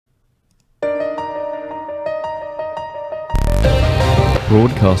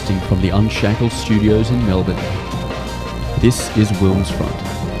broadcasting from the Unshackled studios in Melbourne. This is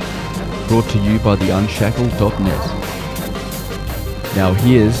WilmsFront, brought to you by the Unshackled.net. Now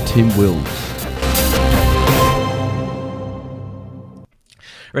here's Tim Wilms.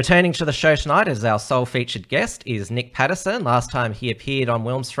 Returning to the show tonight as our sole featured guest is Nick Patterson. Last time he appeared on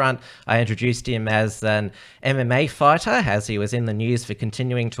WilmsFront, I introduced him as an MMA fighter, as he was in the news for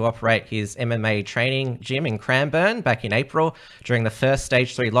continuing to operate his MMA training gym in Cranbourne back in April during the first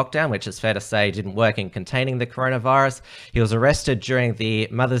stage 3 lockdown, which is fair to say didn't work in containing the coronavirus. He was arrested during the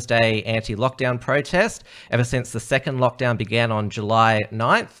Mother's Day anti-lockdown protest. Ever since the second lockdown began on July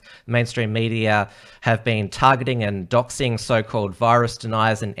 9th, mainstream media have been targeting and doxing so-called virus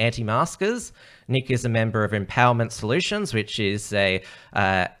deniers and anti-maskers. Nick is a member of Empowerment Solutions, which is a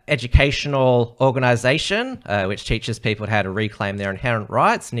educational organisation which teaches people how to reclaim their inherent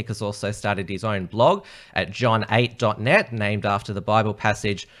rights. Nick has also started his own blog at john8.net, named after the Bible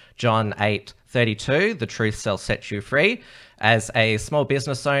passage John 8:32, "The truth shall set you free." As a small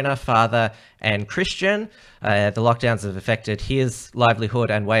business owner, father and Christian, the lockdowns have affected his livelihood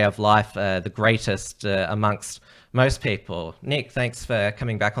and way of life the greatest amongst most people. Nick, thanks for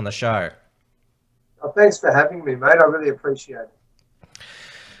coming back on the show. Oh, thanks for having me, mate. I really appreciate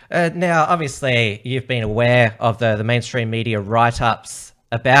it. Now, obviously, you've been aware of the mainstream media write-ups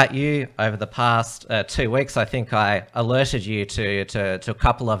about you over the past 2 weeks. I think I alerted you to a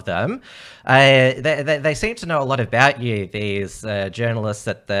couple of them. They seem to know a lot about you, these journalists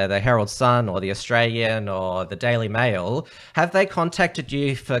at the Herald Sun or the Australian or the Daily Mail. Have they contacted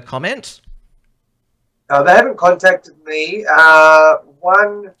you for comment? No, they haven't contacted me.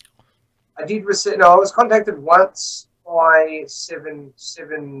 I did receive. No, I was contacted once by a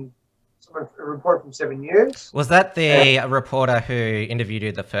reporter from 7 News. Was that the reporter who interviewed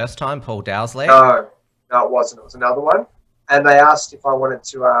you the first time, Paul Dowsley? No, it wasn't. It was another one. And they asked if I wanted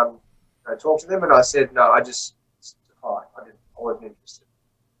to talk to them, and I said no. I just declined. I wasn't interested.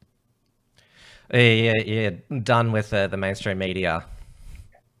 You're done with the mainstream media.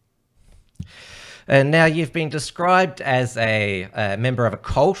 And now you've been described as a member of a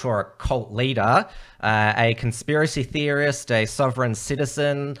cult or a cult leader, a conspiracy theorist, a sovereign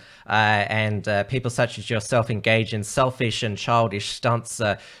citizen, and people such as yourself engage in selfish and childish stunts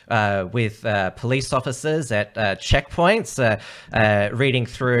with police officers at checkpoints, reading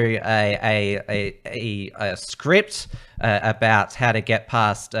through a script about how to get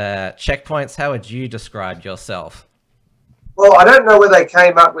past checkpoints. How would you describe yourself? Well, I don't know where they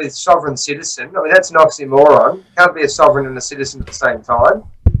came up with sovereign citizen. I mean, that's an oxymoron. Can't be a sovereign and a citizen at the same time.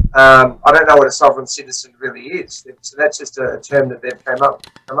 I don't know what a sovereign citizen really is. So that's just a term that they've come up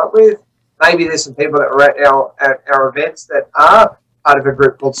with. Maybe there's some people that were at our events that are part of a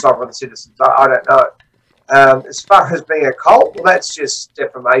group called sovereign citizens. I don't know. As far as being a cult, well, that's just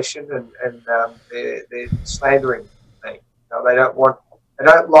defamation and they're slandering me. They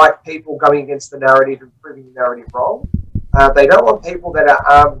don't like people going against the narrative and proving the narrative wrong. They don't want people that are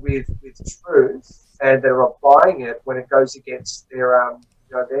armed with truth and that are applying it when it goes against their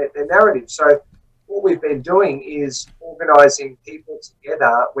narrative. So what we've been doing is organising people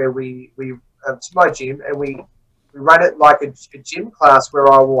together where we to my gym, and we run it like a gym class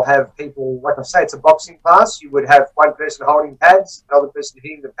where I will have people, like I say, it's a boxing class. You would have one person holding pads, another person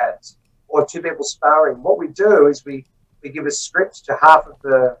hitting the pads, or 2 people sparring. What we do is we give a script to half of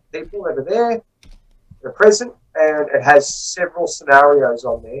the people that are there, they're present, and it has several scenarios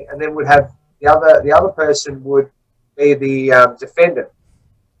on there, and then would have the other person would be the defendant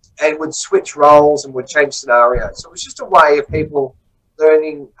and would switch roles and would change scenarios. So it was just a way of people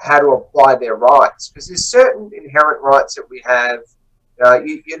learning how to apply their rights, because there's certain inherent rights that we have.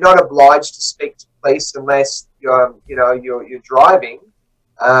 You're not obliged to speak to police unless you're driving,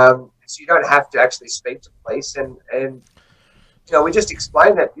 so you don't have to actually speak to police, and we just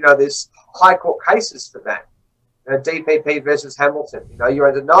explained that there's high court cases for that. DPP versus Hamilton. You're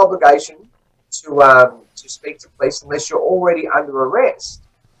under no obligation to speak to police unless you're already under arrest.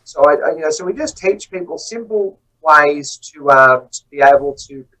 So so we just teach people simple ways to be able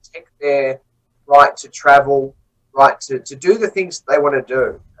to protect their right to travel, right to do the things that they want to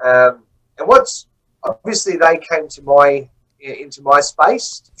do. And what's obviously they came to into my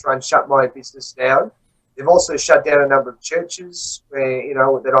space to try and shut my business down. They've also shut down a number of churches where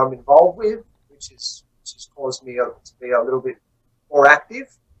that I'm involved with, which has caused me to be a little bit more active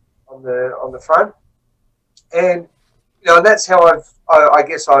on the front. And that's how I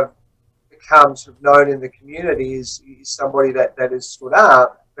guess I've become sort of known in the community is somebody that has stood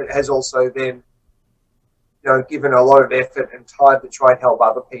up, but has also then given a lot of effort and time to try and help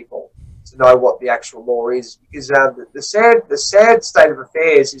other people. to know what the actual law is. Because the sad state of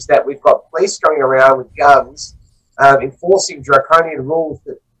affairs is that we've got police going around with guns, enforcing draconian rules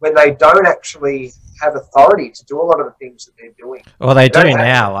that when they don't actually have authority to do a lot of the things that they're doing. Well, they do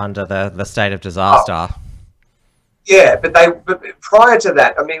now under the state of disaster. Yeah, but prior to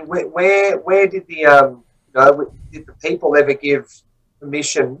that, I mean, where did the did the people ever give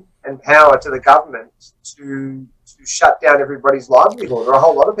permission and power to the government to shut down everybody's livelihood, or a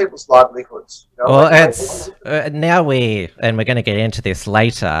whole lot of people's livelihoods? Well, it's now we're going to get into this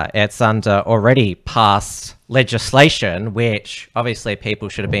later. It's under already passed legislation, which obviously people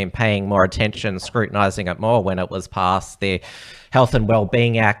should have been paying more attention, scrutinising it more when it was passed. The Health and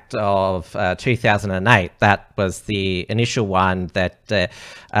Wellbeing Act of 2008. That was the initial one that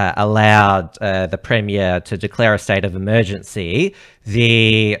allowed the Premier to declare a state of emergency.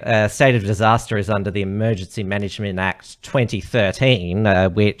 The state of disaster is under the Emergency Management Act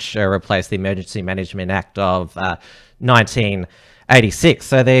 2013, which replaced the Emergency Management Act of 1986.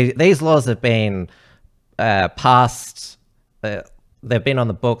 So these laws have been passed. They've been on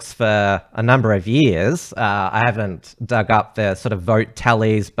the books for a number of years. I haven't dug up the sort of vote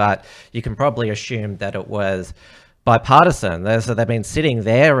tallies, but you can probably assume that it was bipartisan. So they've been sitting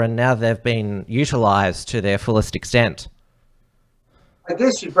there, and now they've been utilised to their fullest extent. I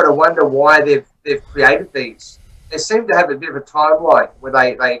guess you've got to wonder why they've created these. They seem to have a bit of a timeline where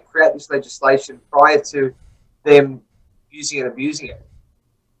they create this legislation prior to them using and abusing it.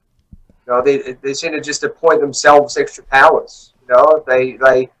 They seem to just appoint themselves extra powers. Well,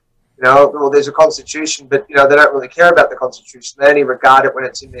 there's a constitution, but they don't really care about the constitution. They only regard it when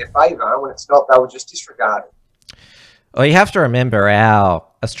it's in their favour. When it's not, they will just disregard it. Well, you have to remember our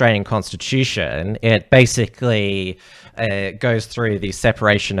Australian constitution. It basically goes through the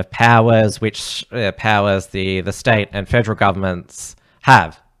separation of powers, which powers the state and federal governments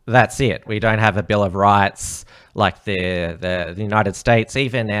have. That's it. We don't have a Bill of Rights like the United States.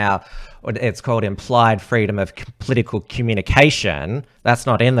 Even now, it's called implied freedom of political communication. That's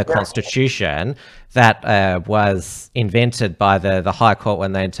not in the Constitution. That was invented by the High Court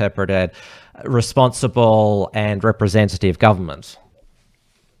when they interpreted responsible and representative government.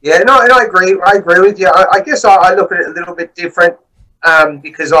 Yeah, no, I agree. I agree with you. I guess I look at it a little bit different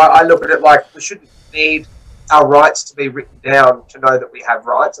because I look at it like we shouldn't need our rights to be written down to know that we have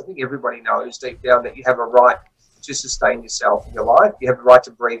rights. I think everybody knows deep down that you have a right to sustain yourself in your life. You have a right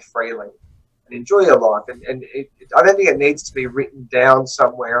to breathe freely and enjoy your life. And I don't think it needs to be written down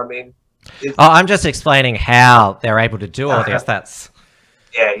somewhere. I mean... I'm just explaining how they're able to do all this. That's...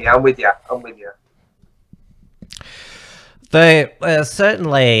 Yeah, I'm with you. They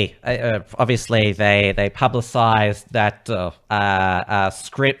certainly, obviously, they publicised that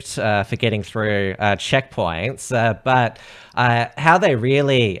script for getting through checkpoints, but how they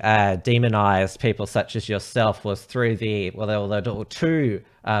really demonised people such as yourself was through there were two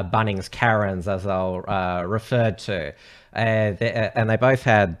Bunnings Karens, as they'll referred to. And they both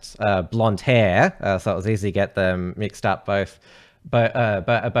had blonde hair, so it was easy to get them mixed up, both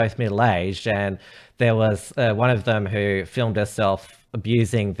middle-aged, and there was one of them who filmed herself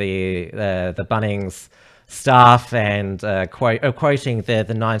abusing the Bunnings staff and quoting the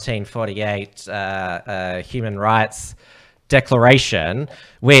 1948 Human Rights Declaration,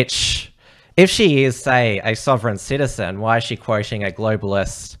 which, if she is, say, a sovereign citizen, why is she quoting a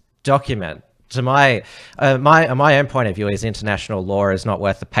globalist document? To my own point of view, is international law is not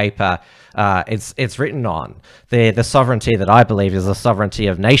worth the paper it's written on. The sovereignty that I believe is the sovereignty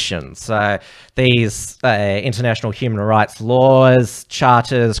of nations. These international human rights laws,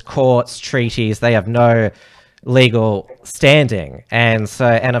 charters, courts, treaties, they have no legal standing. And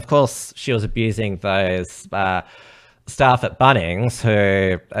of course, she was abusing those staff at Bunnings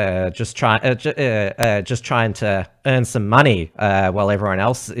who just trying to earn some money while everyone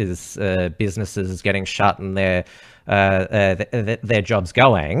else's businesses is getting shut and their jobs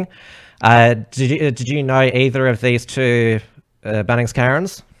going. Did you know either of these two Bunnings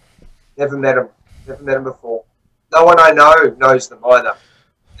Karens? Never met them before. No one I know knows them either.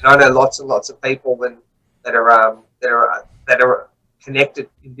 And I know lots and lots of people that are connected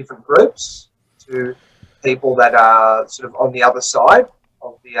in different groups to people that are sort of on the other side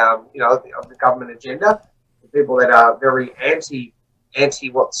of the of the government agenda, people that are very anti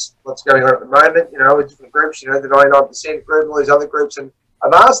what's going on at the moment, in different groups, the 99% group, all these other groups. And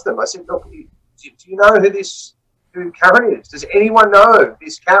I've asked them, I said, look, do you know who Karen is? Does anyone know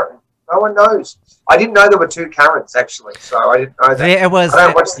this Karen? No one knows. I didn't know there were two Karens, actually, so I didn't know that. There was, I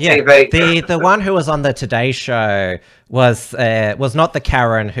don't watch the TV. The one who was on the Today Show was not the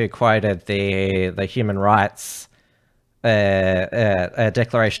Karen who quoted the human rights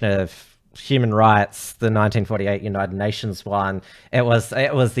Declaration of human rights, the 1948 United Nations one. It was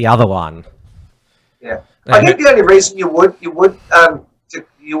the other one. Yeah, I think the only reason you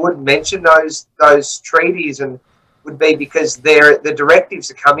would mention those treaties and would be because the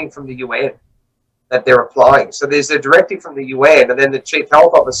directives are coming from the UN that they're applying. So there's a directive from the UN, and then the chief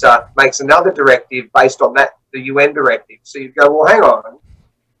health officer makes another directive based on that, the UN directive. So you go, well, hang on,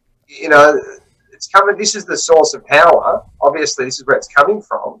 you know, it's coming. This is the source of power. Obviously, this is where it's coming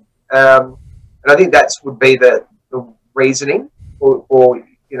from, and I think that would be the reasoning, or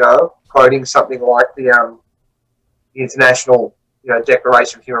you know, quoting something like the International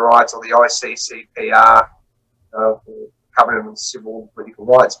Declaration of Human Rights, or the ICCPR, Covenant on Civil and Political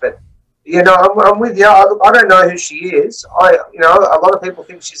Rights. But I'm with you. I don't know who she is. A lot of people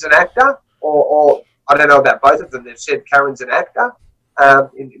think she's an actor, or I don't know about both of them. They've said Karen's an actor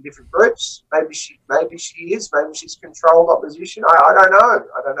in different groups. Maybe she is. Maybe she's controlled opposition. I don't know.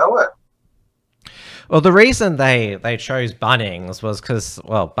 I don't know her. Well, the reason they chose Bunnings was because,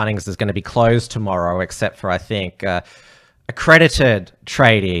 well, Bunnings is going to be closed tomorrow, except for, I think, accredited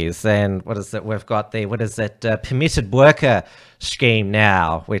tradies. And what is it? We've got the, permitted worker scheme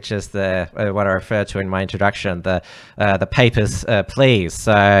now, which is the what I referred to in my introduction, the papers, please.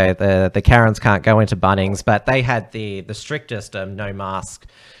 So the Karens can't go into Bunnings, but they had the strictest no mask,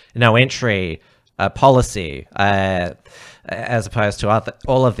 no entry policy, as opposed to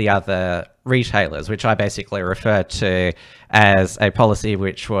all of the other retailers, which I basically refer to as a policy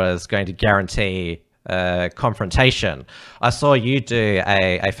which was going to guarantee confrontation. I saw you do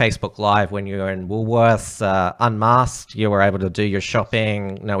a Facebook Live when you were in Woolworths, unmasked. You were able to do your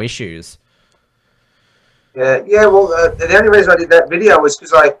shopping, no issues. Yeah. Well, the only reason I did that video was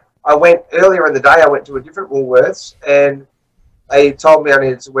because I went earlier in the day. I went to a different Woolworths, and they told me I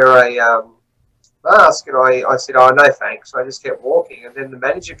needed to wear a mask, and I said, "Oh, no thanks." So I just kept walking, and then the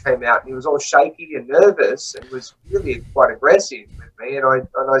manager came out, and he was all shaky and nervous, and was really quite aggressive with me. And I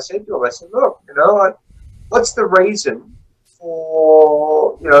said to him, I said, "Look, what's the reason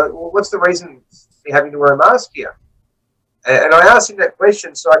for what's the reason for having to wear a mask here?" And I asked him that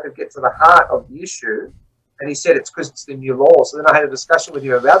question so I could get to the heart of the issue, and he said it's because it's the new law. So then I had a discussion with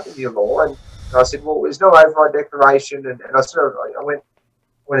him about the new law, and I said, "Well, there's no override declaration," and I went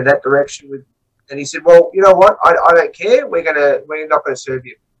in that direction with. And he said, "Well, you know what? I don't care. We're not going to serve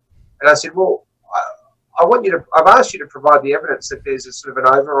you." And I said, "Well, I've asked you to provide the evidence that there's a sort of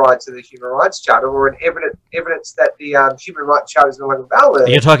an override to the Human Rights Charter, or an evidence that the Human Rights Charter is no longer valid."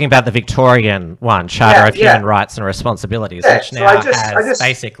 You're talking about the Victorian one, Charter of Human Rights and Responsibilities, which now has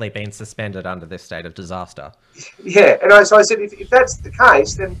basically been suspended under this state of disaster. Yeah, and so I said, if that's the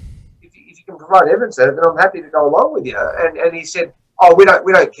case, then if you can provide evidence of it, then I'm happy to go along with you. And he said, "Oh, we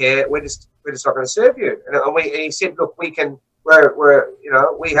don't care. We're just not going to serve you." And he said, "Look, we have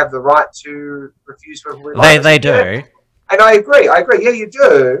the right to refuse whoever we like." They do. And I agree. Yeah, you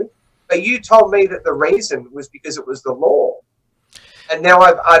do. But you told me that the reason was because it was the law. And now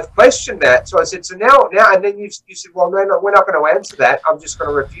I've questioned that. So I said, so now, and then you said, "Well, no, we're not going to answer that. I'm just going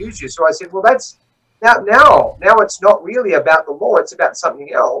to refuse you." So I said, "Well, that's now it's not really about the law. It's about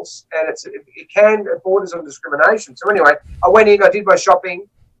something else, and it borders on discrimination." So anyway, I went in, I did my shopping,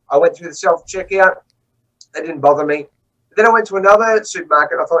 I went through the self-checkout. That didn't bother me. But then I went to another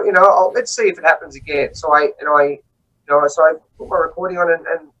supermarket. I thought, let's see if it happens again. So I put my recording on, and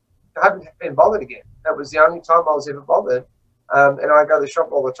I haven't been bothered again. That was the only time I was ever bothered. And I go to the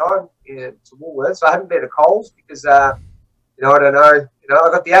shop all the time to Woolworths. So I haven't been to Coles because, I don't know. I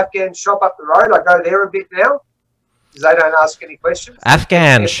got the Afghan shop up the road. I go there a bit now because they don't ask any questions.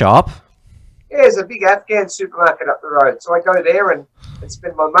 Afghan shop? Yeah, there's a big Afghan supermarket up the road. So I go there and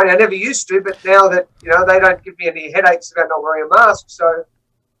spend my money. I never used to, but now that, they don't give me any headaches about not wearing a mask. So,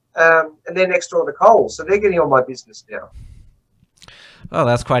 and they're next door to Coles. So they're getting all my business now. Oh,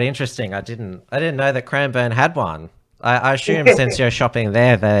 that's quite interesting. I didn't know that Cranbourne had one. I assume since you're shopping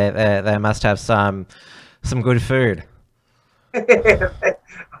there, they must have some good food.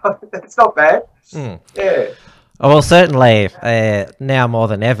 That's not bad. Yeah. Oh, well, certainly now more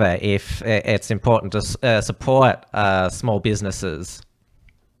than ever, if it's important to support small businesses.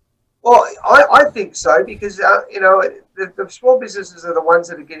 Well, I think so because the small businesses are the ones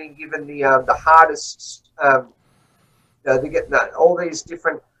that are getting given the hardest. They get all these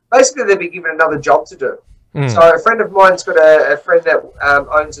different. Basically, they've been given another job to do. So a friend of mine's got a friend that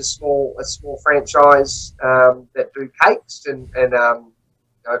owns a small franchise that do cakes and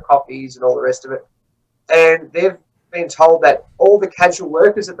coffees and all the rest of it. And they've been told that all the casual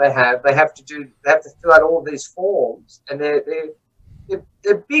workers that they have to fill out all of these forms, and they're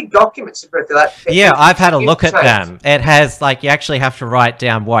they're big documents. Yeah, I've had a look at them. It has, like, you actually have to write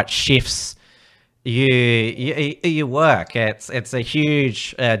down what shifts you work. It's a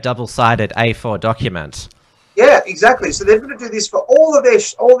huge double-sided A4 document. Yeah, exactly. So they're going to do this for all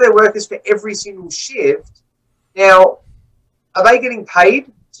their workers for every single shift. Now, are they getting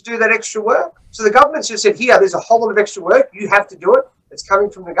paid to do that extra work? So the government's just said, here, there's a whole lot of extra work. You have to do it. It's coming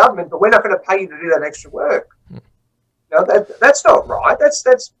from the government, but we're not going to pay you to do that extra work. No, that's not right.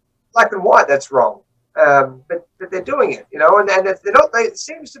 That's black and white. That's wrong. But they're doing it, and if they're not, it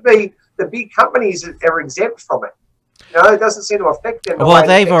seems to be the big companies that are exempt from it. It doesn't seem to affect them. Well,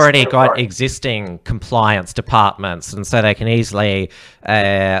 they've already got existing compliance departments, and so they can easily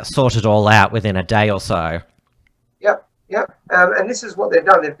sort it all out within a day or so. Yep. And this is what they've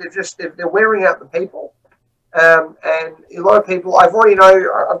done. They're wearing out the people, and a lot of people. I've got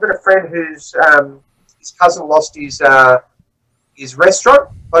a friend whose his cousin lost his restaurant,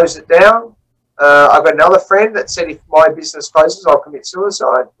 closed it down. I've got another friend that said, if my business closes, I'll commit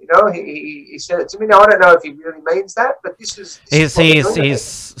suicide. He said it to me. Now, I don't know if he really means that, but this is he's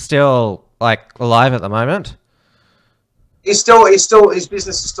still, like, alive at the moment? His business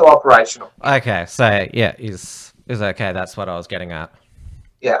is still operational. Okay, so, yeah, he's okay. That's what I was getting at.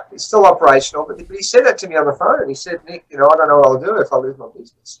 Yeah, it's still operational, but he said that to me on the phone. He said, Nick, I don't know what I'll do if I lose my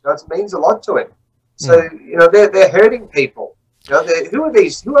business. It means a lot to him. So, they're hurting people. Who are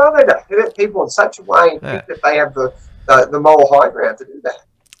these? Who are they to hurt people in such a way and think that they have the moral high ground to do that?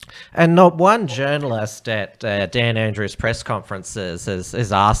 And not one journalist at Dan Andrews' press conferences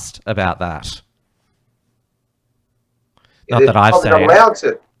is asked about that. Not that I've seen. Not allowed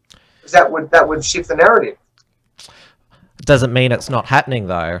to, because that would shift the narrative. Doesn't mean it's not happening,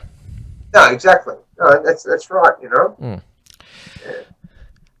 though. No, exactly. No, that's right. Yeah.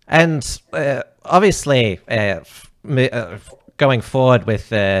 And obviously, going forward with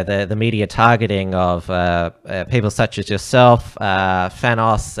the media targeting of people such as yourself,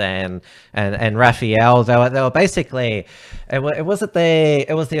 Fanos and Raphael, they were basically, it was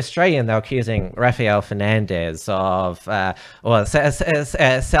the Australian. They were accusing Raphael Fernandez of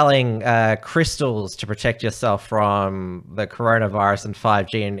selling crystals to protect yourself from the coronavirus and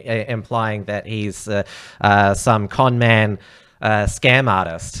 5G, and implying that he's some con man scam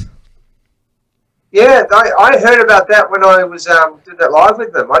artist. Yeah, I heard about that when I was did that live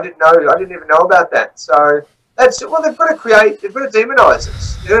with them. I didn't even know about that. So they've got to demonise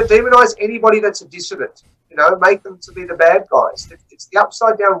us. They've got to demonise anybody that's a dissident. Make them to be the bad guys. It's the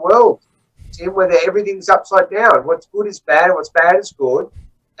upside down world, Tim, where everything's upside down. What's good is bad, and what's bad is good.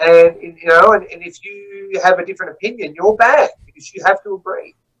 And and if you have a different opinion, you're bad because you have to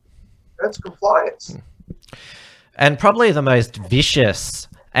agree. That's compliance. And probably the most vicious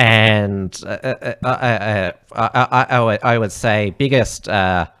and I would say biggest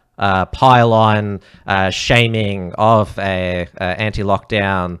pile-on shaming of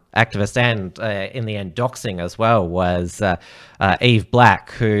anti-lockdown activists, and in the end doxing as well, was Eve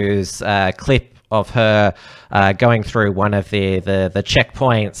Black, whose clip of her going through one of the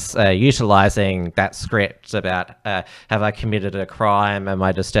checkpoints, utilizing that script about have I committed a crime, am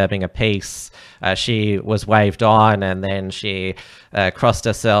I disturbing a peace, she was waved on, and then she crossed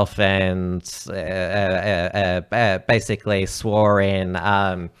herself and basically swore in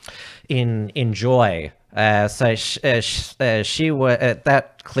joy. So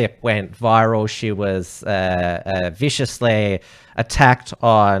that clip went viral. She was viciously attacked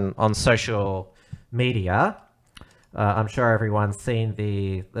on social media. I'm sure everyone's seen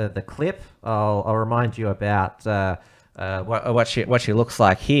the clip. I'll remind you about what she looks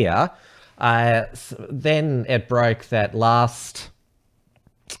like here. Then it broke that last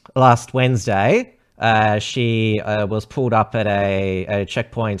Wednesday, she was pulled up at a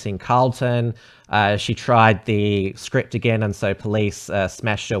checkpoint in Carlton. She tried the script again, and so police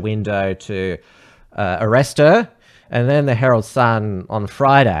smashed her window to arrest her. And then the Herald Sun on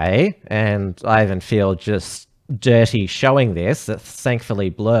Friday, and I even feel just dirty showing this, it's thankfully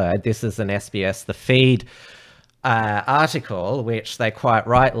blurred. This is an SBS The Feed article, which they quite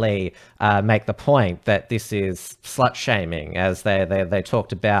rightly make the point that this is slut shaming, as they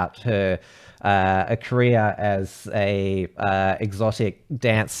talked about her a career as a exotic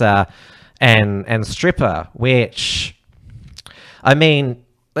dancer and stripper, which, I mean,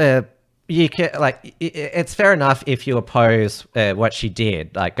 you can, like, it's fair enough if you oppose what she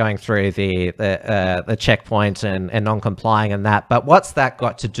did, like going through the checkpoint and non-complying and that, but what's that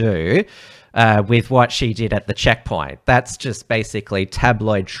got to do with what she did at the checkpoint? That's just basically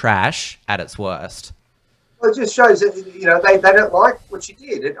tabloid trash at its worst. Well, it just shows that, you know, they don't like what you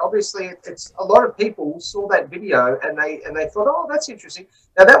did. And obviously, it's a lot of people saw that video and they thought, oh, that's interesting.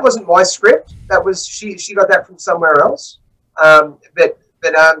 Now that wasn't my script. That was she got that from somewhere else. But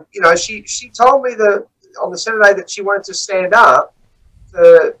you know, she told me on the Saturday that she wanted to stand up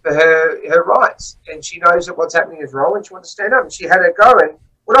for her rights, and she knows that what's happening is wrong, and she wanted to stand up, and she had a go. And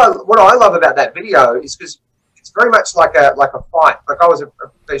what I love about that video is because it's very much like a fight. Like I was a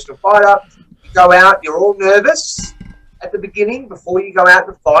professional fighter. Go out, you're all nervous at the beginning before you go out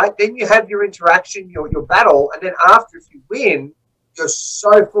and fight. Then you have your interaction, your battle, and then after, if you win, you're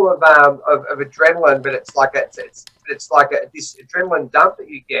so full of adrenaline. But it's like this adrenaline dump that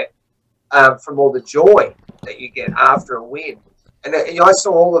you get from all the joy that you get after a win. And I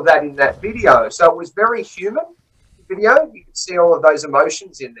saw all of that in that video. So it was very human. The video, you could see all of those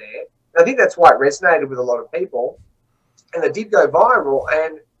emotions in there. And I think that's why it resonated with a lot of people, and it did go viral.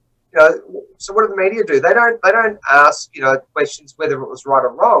 And you know, so what do the media do? They don't ask, you know, questions whether it was right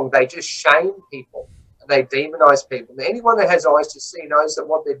or wrong. They just shame people and they demonize people. And anyone that has eyes to see knows that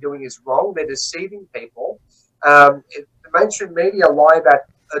what they're doing is wrong. They're deceiving people. The mainstream media lie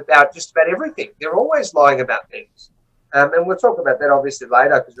about just about everything. They're always lying about things. And we'll talk about that obviously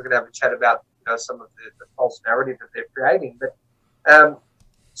later, because we're going to have a chat about, you know, some of the false narrative that they're creating. But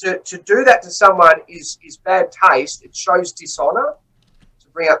to do that to someone is bad taste. It shows dishonor.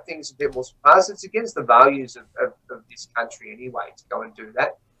 Bring up things a bit more sparse. It's against the values of this country anyway to go and do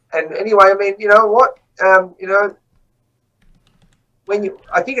that. And anyway, I mean, you know what? You know,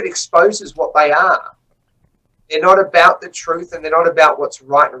 I think it exposes what they are. They're not about the truth, and they're not about what's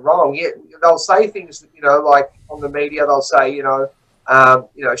right and wrong. Yet they'll say things that, you know, like on the media, they'll say, you know,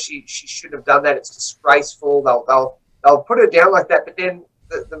 she shouldn't have done that. It's disgraceful. They'll put it down like that. But then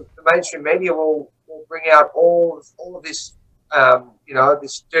the mainstream media will bring out all of this. You know,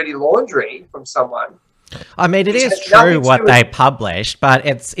 this dirty laundry from someone. I mean, it is true what they published, but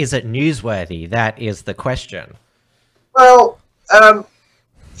is it newsworthy? That is the question. Well,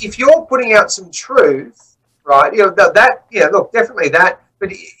 if you're putting out some truth, right? You know, look, definitely that. But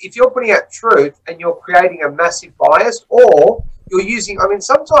if you're putting out truth and you're creating a massive bias, or you're using, I mean,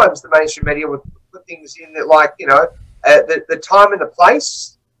 sometimes the mainstream media would put things in that, like, you know, the time and the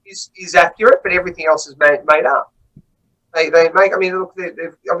place is accurate, but everything else is made up. They make. I mean, look.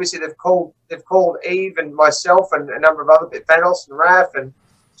 They've called Eve and myself and a number of other Thanos and Raph and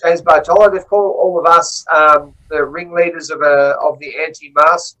James Bartolo. They've called all of us the ringleaders of the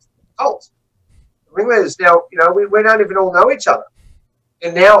anti-mask cult. The ringleaders. Now, you know, we don't even all know each other,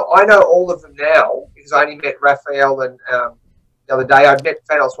 and now I know all of them now because I only met Raphael and the other day. I'd met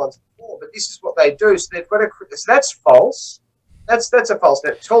Thanos once before, but this is what they do. So they've got to. So that's false. That's a false.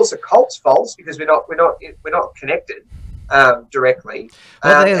 Now, tell us a cult's false because we're not connected. Directly.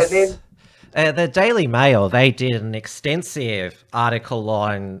 Well, and then the Daily Mail, they did an extensive article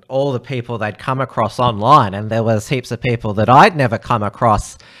on all the people they'd come across online, and there was heaps of people that I'd never come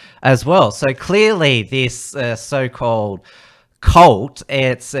across as well. So clearly this so-called cult,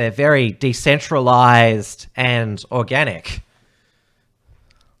 it's very decentralized and organic.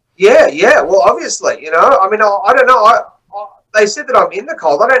 Yeah. Well, obviously, you know, I mean, I don't know. They said that I'm in the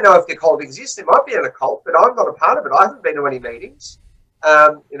cult. I don't know if the cult exists. It might be in a cult, but I'm not a part of it. I haven't been to any meetings,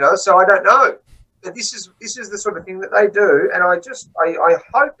 you know, so I don't know. But this is the sort of thing that they do, and I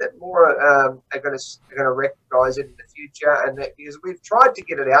hope that more are going to recognise it in the future, and that because we've tried to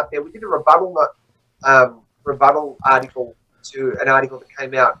get it out there. We did a rebuttal article to an article that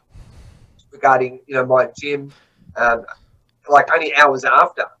came out regarding, you know, my gym, like only hours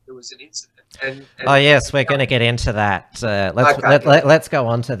after there was an incident. And oh yes, we're going to get into that. Let's go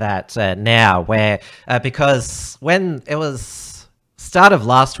on to that now, where because when it was start of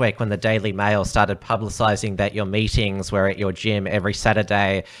last week when the Daily Mail started publicising that your meetings were at your gym every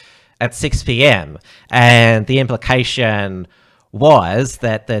Saturday at 6 p.m. and the implication was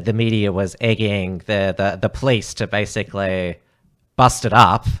that the media was egging the police to basically bust it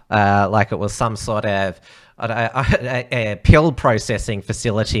up like it was some sort of a pill processing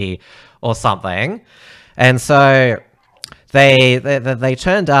facility or something. And so they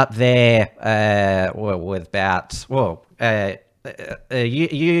turned up there with about, well,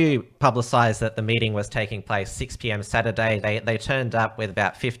 you publicised that the meeting was taking place 6 p.m. Saturday. They turned up with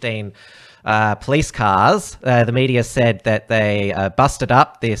about 15 police cars. The media said that they busted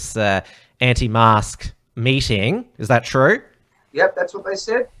up this anti-mask meeting. Is that true? Yep, that's what they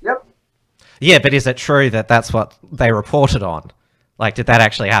said. Yep. Yeah, but is it true that that's what they reported on? Like, did that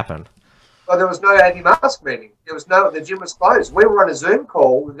actually happen? Well, there was no anti-mask meeting. The gym was closed. We were on a Zoom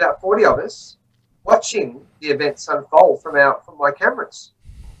call with about 40 of us watching the events unfold from my cameras.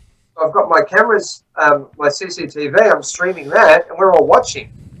 I've got my cameras, my CCTV. I'm streaming that, and we're all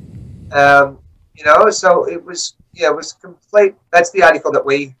watching. You know, so it was complete. That's the article that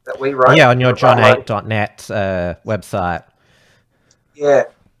we wrote. Yeah, on your john8.net website. Yeah.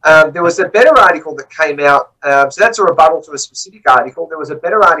 There was a better article that came out. So that's a rebuttal to a specific article. There was a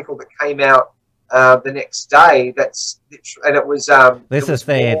better article that came out the next day. And it was. This is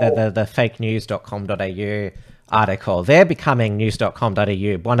the fakenews.com.au article. They're becoming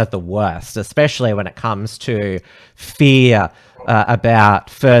news.com.au one of the worst, especially when it comes to fear about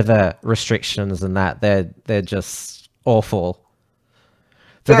further restrictions and that. They're just awful.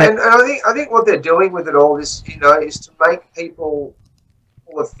 So and I think what they're doing with it all is, you know, is to make people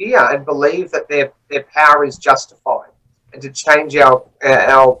full of fear and believe that their power is justified, and to change our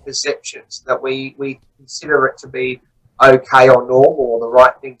perceptions that we consider it to be okay or normal or the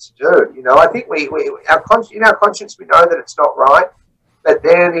right thing to do. You know, I think in our conscience we know that it's not right, but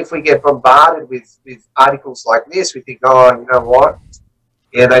then if we get bombarded with articles like this, we think, oh, you know what?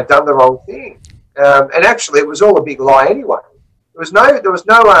 Yeah, they've done the wrong thing. And actually, it was all a big lie anyway. There was no meeting. There was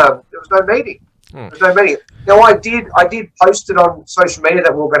no meeting. Now, I did post it on social media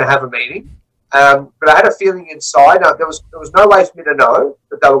that we were going to have a meeting, but I had a feeling inside there was no way for me to know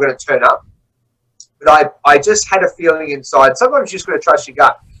that they were going to turn up. But I just had a feeling inside. Sometimes you just got to trust your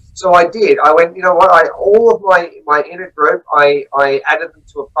gut. So I did. I went, you know what? All of my inner group, I added them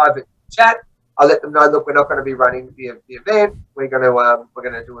to a private chat. I let them know, look, we're not going to be running the event. We're going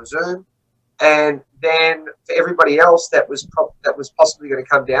to do a Zoom. And then for everybody else that was possibly going to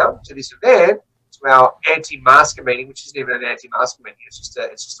come down to this event, to our anti-masker meeting, which isn't even an anti-masker meeting, it's just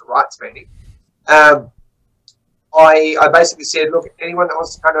a rights meeting. I basically said, look, anyone that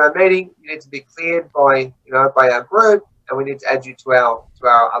wants to come to our meeting, you need to be cleared by our group, and we need to add you to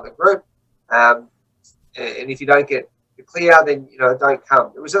our other group. And if you don't get clear, then don't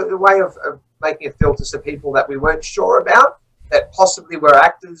come. It was a way of making a filter to people that we weren't sure about, that possibly were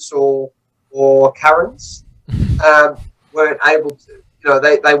actors or Karens, weren't able to.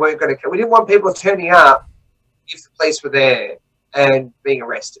 They weren't going to. We didn't want people turning up if the police were there and being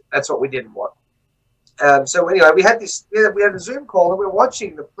arrested. That's what we didn't want. So anyway, we had a Zoom call, and we were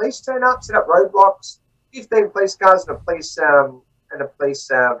watching the police turn up, set up roadblocks, 15 police cars and a police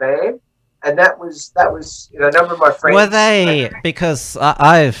van, and that was a number of my friends. Were they? Because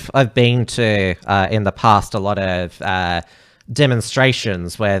I've been to in the past a lot of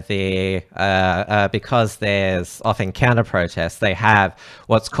demonstrations where because there's often counter protests, they have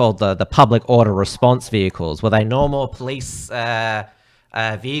what's called the public order response vehicles. Were they normal police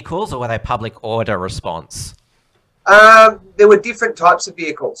vehicles, or were they public order response? There were different types of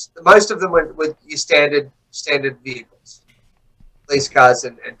vehicles. Most of them were your standard vehicles, police cars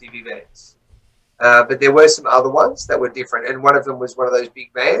and divvy vans. But there were some other ones that were different, and one of them was one of those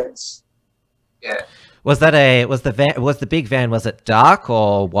big vans. Yeah. Was the big van, was it dark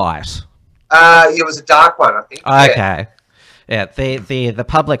or white? It was a dark one, I think. Okay. Yeah, the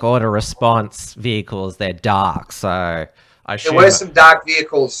public order response vehicles, they're dark, so there were some dark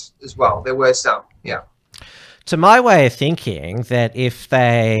vehicles as well. There were some, yeah. To my way of thinking, that if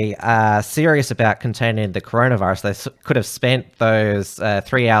they are serious about containing the coronavirus, they could have spent those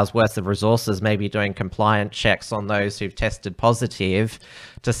 3 hours worth of resources maybe doing compliance checks on those who've tested positive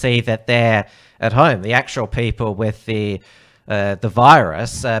to see that they're at home, the actual people with the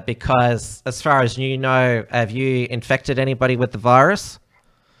virus, because as far as you know, have you infected anybody with the virus?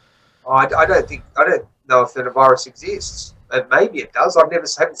 I don't know if the virus exists. Maybe it does.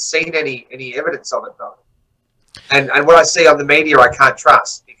 Haven't seen any evidence of it though. And what I see on the media, I can't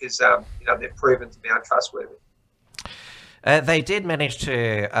trust, because they're proven to be untrustworthy. They did manage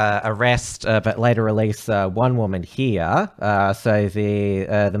to arrest, but later release one woman here. So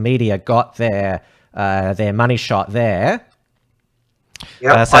the media got their money shot there.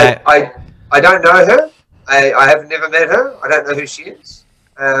 Yeah, I don't know her. I have never met her. I don't know who she is.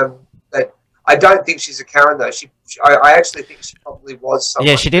 But I don't think she's a Karen though. I actually think she probably was someone.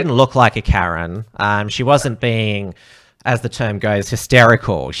 Yeah, she didn't look like a Karen. She wasn't being, as the term goes,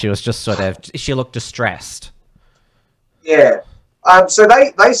 hysterical. She was just she looked distressed. Yeah. So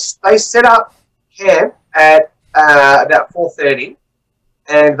they set up camp at about 4:30,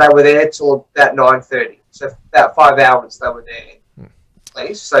 and they were there till about 9:30. So about 5 hours they were there.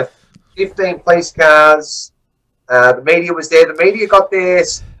 Police. So 15 police cars. The media was there. The media got there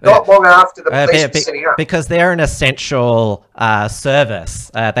not long after the police were setting up. Because they're an essential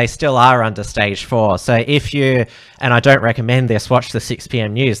service. They still are under stage 4. So if you, and I don't recommend this, watch the 6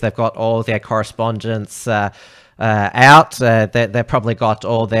 p.m. news. They've got all their correspondence out. They've probably got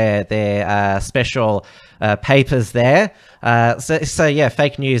all their special papers there. So yeah,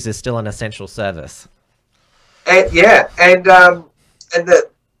 fake news is still an essential service. And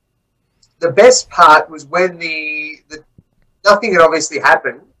the best part was when the nothing had obviously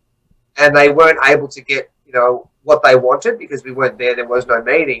happened, and they weren't able to get what they wanted because we weren't there. There was no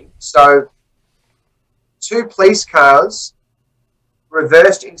meeting. So 2 police cars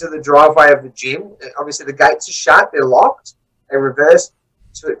reversed into the driveway of the gym. Obviously, the gates are shut; they're locked. They reversed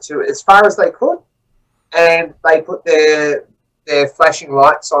to as far as they could, and they put their flashing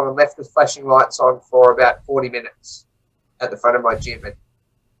lights on and left the flashing lights on for about 40 minutes at the front of my gym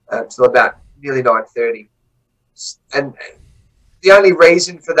until about nearly 9:30. And the only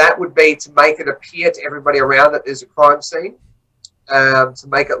reason for that would be to make it appear to everybody around that there's a crime scene, to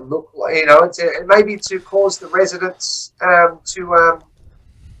make it look like, and maybe to cause the residents to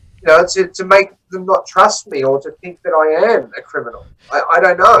make them not trust me or to think that I am a criminal. I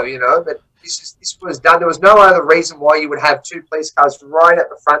don't know, but this was done. There was no other reason why you would have 2 police cars right at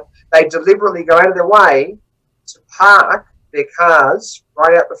the front. They deliberately go out of their way to park their cars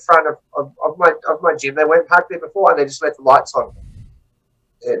right out the front of my gym. They weren't parked there before, and they just left the lights on.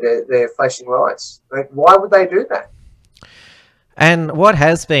 Their flashing lights. Like, why would they do that? And what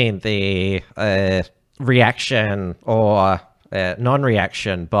has been the reaction or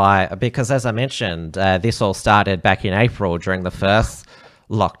non-reaction because as I mentioned, this all started back in April during the first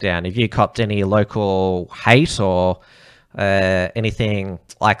lockdown. Have you copped any local hate or anything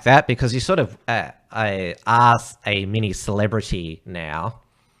like that? Because you sort of are a mini celebrity now.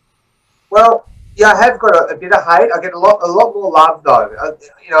 Well, yeah, I have got a bit of hate. I get a lot more love though.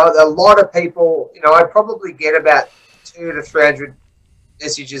 A lot of people. I probably get about 200 to 300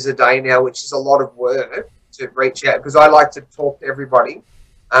 messages a day now, which is a lot of work to reach out because I like to talk to everybody,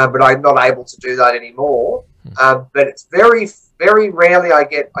 but I'm not able to do that anymore. But it's very, very rarely I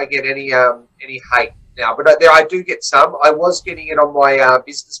get any hate now. But I do get some. I was getting it on my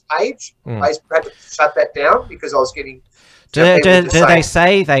business page. Facebook had to shut that down because I was getting. Do they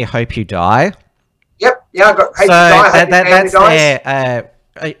say they hope you die? Yep. Yeah, I got hate to die.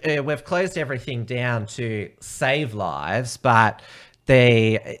 That's we've closed everything down to save lives, but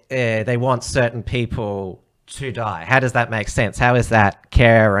they want certain people to die. How does that make sense? How is that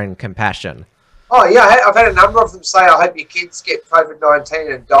care and compassion? Oh yeah, I've had a number of them say, "I hope your kids get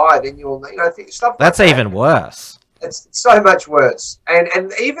COVID-19 and die." Then you'll, stuff. That's like even worse. It's so much worse.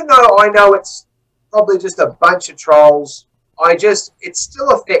 And even though I know it's probably just a bunch of trolls, it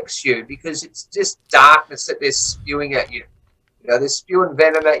still affects you because it's just darkness that they're spewing at you. They're spewing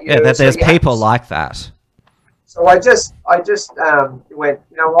venom at you. Yeah, that there's people like that. So I just went,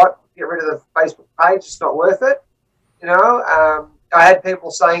 you know what? Get rid of the Facebook page. It's not worth it. I had people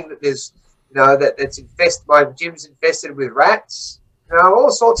saying that there's, that it's infested. My gym's infested with rats.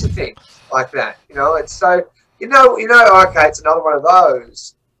 All sorts of things like that. It's so, okay, it's another one of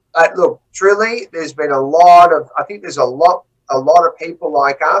those. But look, truly, there's been I think there's a lot of people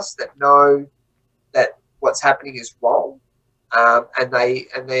like us that know that what's happening is wrong, and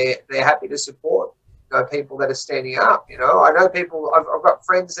they're happy to support people that are standing up. I know people. I've got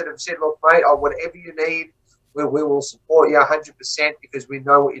friends that have said, "Look, mate, whatever you need, we will support you 100% because we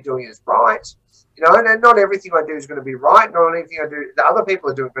know what you're doing is right." And not everything I do is going to be right. Not anything I do, the other people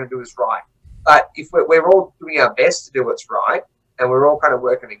are going to do is right. But if we're all doing our best to do what's right, and we're all kind of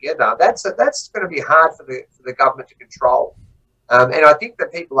working together, that's going to be hard for the government to control. And I think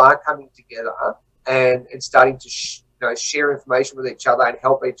that people are coming together and starting to share information with each other and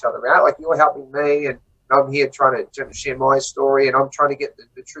help each other out. Like you're helping me, and I'm here trying to share my story, and I'm trying to get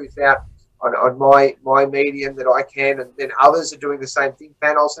the truth out on my medium that I can, and then others are doing the same thing,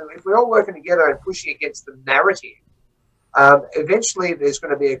 panels. And if we're all working together and pushing against the narrative, eventually there's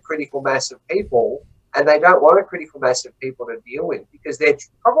going to be a critical mass of people, and they don't want a critical mass of people to deal with because they're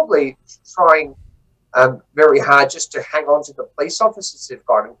probably trying very hard just to hang on to the police officers they've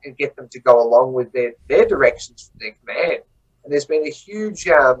got and get them to go along with their directions from their command. And there's been a huge,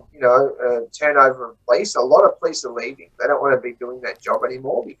 turnover of police. A lot of police are leaving. They don't want to be doing that job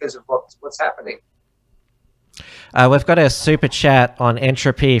anymore because of what's happening. We've got a super chat on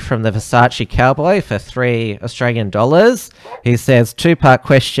Entropy from the Versace Cowboy for $3 Australian. He says, 2-part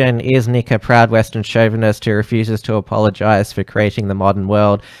question, is Nick a proud Western chauvinist who refuses to apologise for creating the modern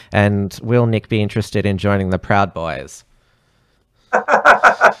world? And will Nick be interested in joining the Proud Boys?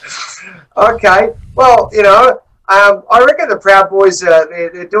 Okay. Well, I reckon the Proud Boys,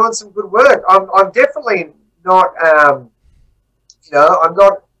 they're doing some good work. I'm definitely not, I'm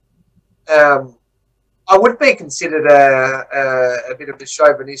not, I would be considered a bit of a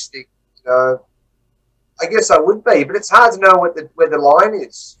chauvinistic, I guess I would be, but it's hard to know where the line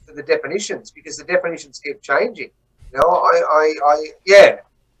is for the definitions because the definitions keep changing. You know, yeah.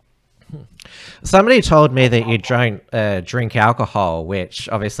 Somebody told me that you don't drink alcohol, which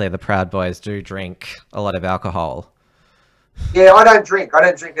obviously the Proud Boys do drink a lot of alcohol. Yeah, I don't drink. I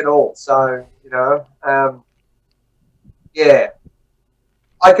don't drink at all. So, you know, yeah,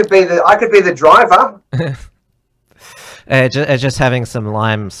 I could be the driver. Just having some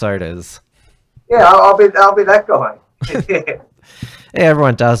lime sodas. Yeah, I'll be that guy. Yeah,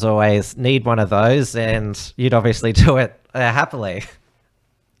 everyone does always need one of those, and you'd obviously do it happily.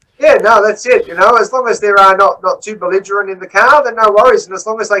 Yeah, no, that's it. You know, as long as they're not too belligerent in the car, then no worries. And as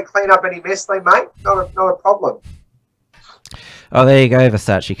long as they clean up any mess they make, not a problem. Oh, there you go,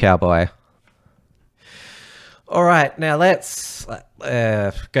 Versace Cowboy. All right, now let's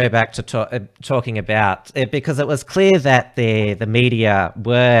go back to talking about it, because it was clear that the media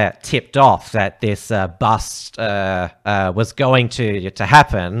were tipped off that this bust was going to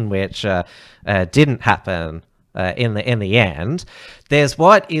happen, which didn't happen in the end. There's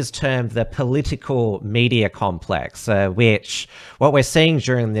what is termed the political media complex, which what we're seeing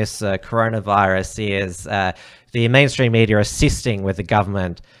during this coronavirus is the mainstream media assisting with the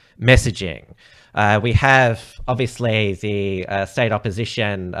government messaging. We have, obviously, the state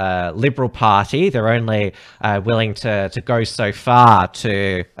opposition Liberal Party. They're only willing to go so far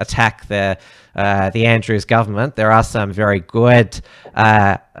to attack the Andrews government. There are some very good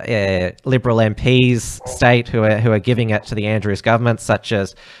Liberal MPs state who are giving it to the Andrews government, such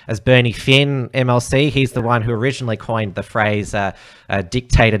as Bernie Finn, MLC. He's the one who originally coined the phrase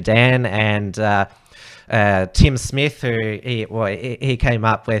Dictator Dan, and Tim Smith, who he came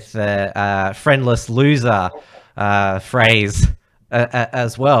up with the friendless loser phrase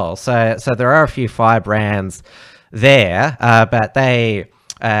as well. So there are a few firebrands there, but they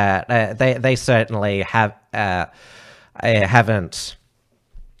certainly haven't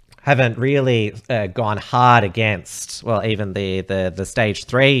really gone hard against, well, even the stage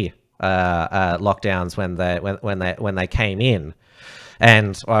 3 lockdowns when they came in.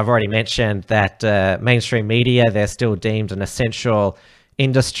 And I've already mentioned that mainstream media, they're still deemed an essential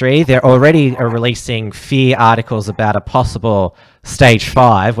industry. They're already releasing fear articles about a possible stage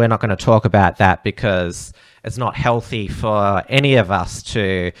 5. We're not going to talk about that because it's not healthy for any of us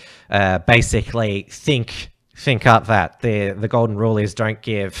to basically think up that the golden rule is don't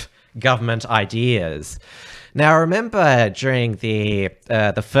give government ideas. Now, I remember during the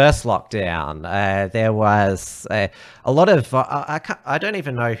first lockdown, there was a lot of I don't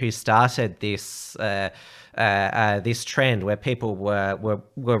even know who started this this trend where people were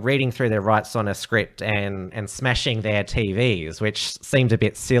reading through their rights on a script and smashing their TVs, which seemed a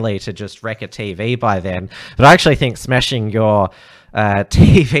bit silly to just wreck a TV by then. But I actually think smashing your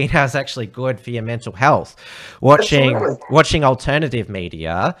TV now is actually good for your mental health. Watching alternative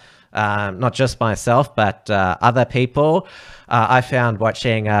media. Not just myself, but other people. I found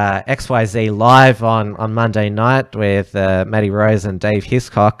watching XYZ live on Monday night with Maddie Rose and Dave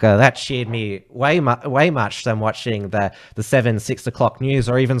Hiscock. That cheered me way much than watching the 7-6 o'clock news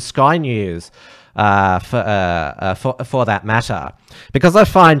or even Sky News for that matter. Because I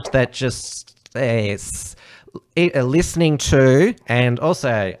find that just listening to and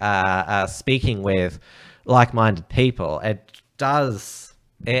also speaking with like-minded people, it does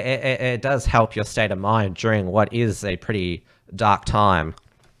help your state of mind during what is a pretty dark time.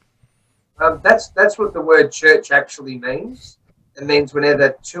 That's what the word church actually means. It means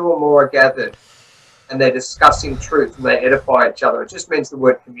whenever 2 or more are gathered and they're discussing truth and they edify each other. It just means the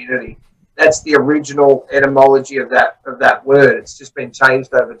word community. That's the original etymology of that word. It's just been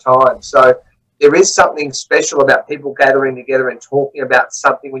changed over time. So there is something special about people gathering together and talking about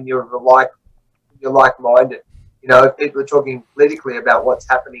something when you're like-minded. You know, if people are talking politically about what's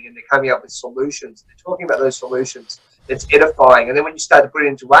happening and they're coming up with solutions, they're talking about those solutions, it's edifying. And then when you start to put it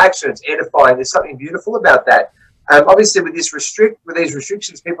into action, it's edifying. There's something beautiful about that. Obviously, with these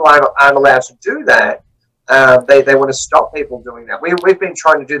restrictions, people aren't allowed to do that. They want to stop people doing that. We've been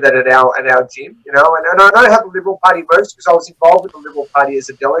trying to do that at our gym, you know, and I know how the Liberal Party works because I was involved with the Liberal Party as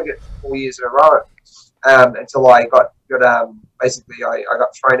a delegate for 4 years in a row until I got basically I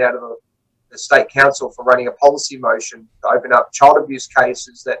got thrown out of the state council for running a policy motion to open up child abuse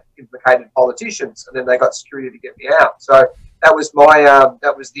cases that implicated politicians, and then they got security to get me out. So that was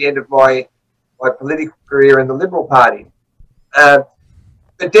that was the end of my political career in the Liberal Party. But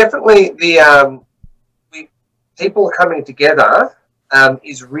definitely people coming together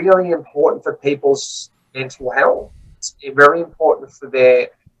is really important for people's mental health. It's very important for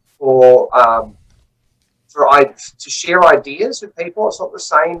to share ideas with people. It's not the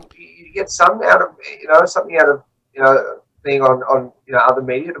same. You get some out of something out of being on other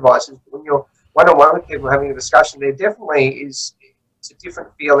media devices. But when you're one-on-one with people having a discussion, there definitely is. It's a different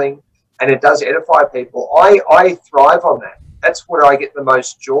feeling, and it does edify people. I thrive on that. That's where I get the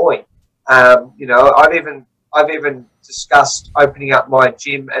most joy. I've even discussed opening up my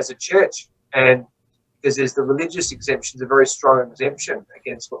gym as a church, and because there's the religious exemptions, a very strong exemption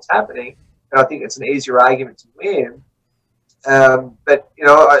against what's happening, and I think it's an easier argument to win. But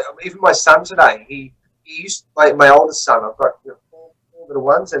even my son today, he used my oldest son. I've got four little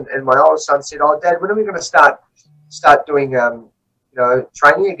ones, and my oldest son said, "Oh, Dad, when are we going to start doing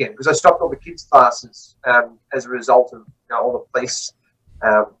training again?" Because I stopped all the kids' classes as a result of all the police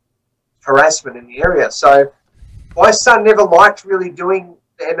harassment in the area. So my son never liked really doing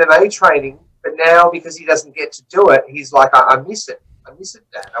the MMA training, but now because he doesn't get to do it, he's like, I miss it. I miss it,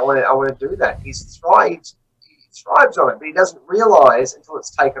 Dad. I want to do that. He thrives on it, but he doesn't realise until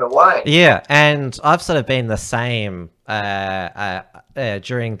it's taken away. Yeah, and I've sort of been the same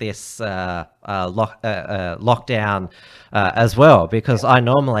during this lockdown as well, because I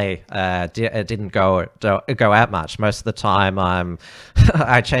normally didn't go out much. Most of the time,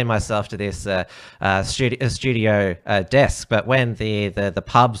 I chain myself to this studio desk. But when the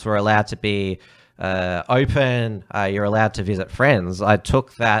pubs were allowed to be open, you're allowed to visit friends. I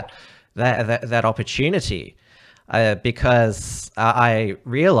took that opportunity. Because I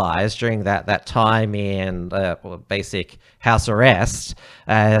realized during that time in basic house arrest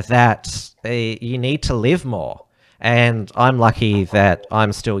that you need to live more. And I'm lucky that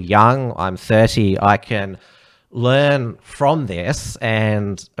I'm still young. I'm 30. I can learn from this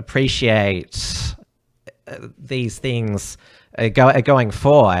and appreciate these things going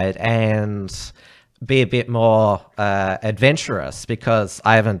forward and be a bit more adventurous, because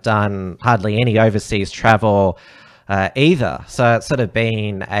I haven't done hardly any overseas travel either. So it's sort of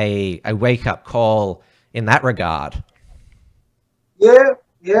been a wake-up call in that regard. Yeah.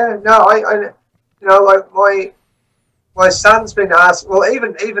 No, I like my son's been asked. Well,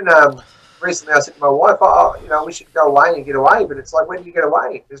 even recently, I said to my wife, "Oh, we should go away and get away." But it's like, when do you get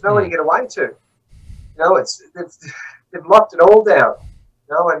away? There's nowhere to get away to. They've locked it all down.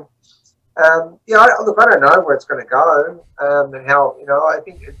 And look, I don't know where it's going to go, and how. I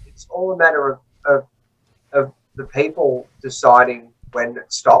think it's all a matter of the people deciding when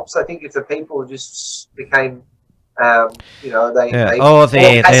it stops. I think if the people just became, or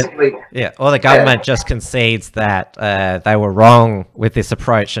the government just concedes that they were wrong with this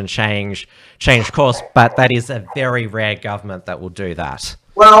approach and change course. But that is a very rare government that will do that.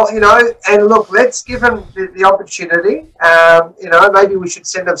 Well, and look, let's give them the opportunity. Maybe we should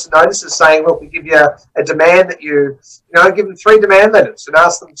send them some notices saying, look, we give you a demand that give them 3 demand letters and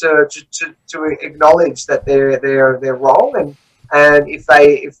ask them to acknowledge that they're wrong. And if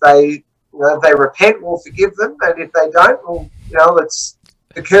they repent, we'll forgive them. And if they don't, it's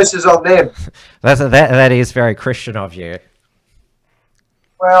the curse is on them. That is very Christian of you.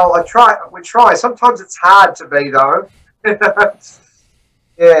 Well, we try. Sometimes it's hard to be, though.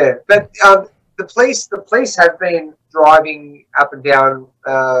 Yeah, but the police have been driving up and down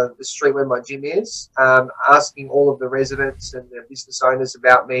the street where my gym is, asking all of the residents and the business owners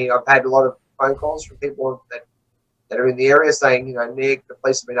about me. I've had a lot of phone calls from people that are in the area saying, Nick, the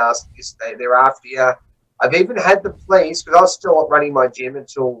police have been asking this, they're after you. I've even had the police, because I was still running my gym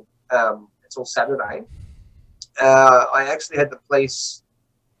until Saturday. I actually had the police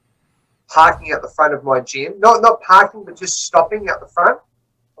parking out the front of my gym, not parking, but just stopping out the front.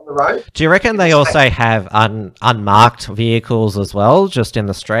 On the road. Do you reckon they also have unmarked vehicles as well, just in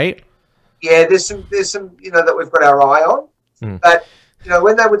the street? Yeah, there's some that we've got our eye on. But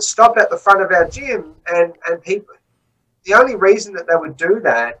when they would stop at the front of our gym, and people, the only reason that they would do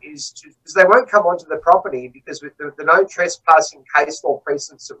that is because they won't come onto the property, because with the no trespassing case law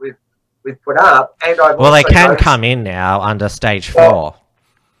precedents that we've put up, and they can come in now under stage 4.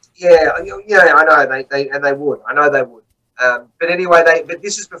 Yeah, I know they would. I know they would. But anyway, but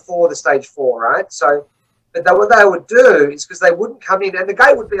this is before the stage 4, right? So, what they would do is, because they wouldn't come in, and the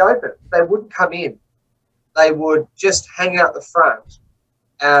gate would be open, they wouldn't come in. They would just hang out the front,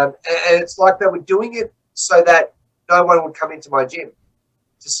 and it's like they were doing it so that no one would come into my gym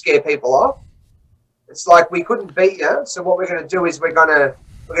to scare people off. It's like, we couldn't beat you, so what we're going to do is we're going to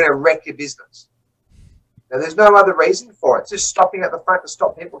wreck your business. Now, there's no other reason for it. It's just stopping at the front to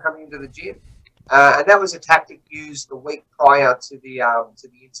stop people coming into the gym. And that was a tactic used the week prior to the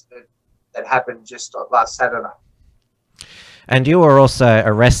incident that happened just last Saturday. And you were also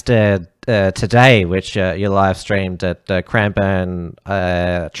arrested today, which you live streamed at Cranbourne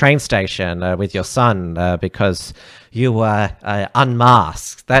train station with your son because you were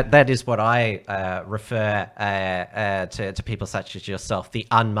unmasked. That is what I refer to people such as yourself, the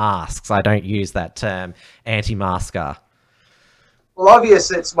unmasks. I don't use that term, anti-masker. Well,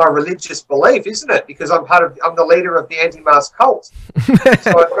 obviously, it's my religious belief, isn't it? Because I'm the leader of the anti-mask cult. So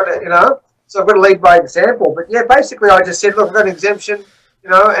I've got to, so I've got to lead by example. But yeah, basically, I just said, look, I've got an exemption,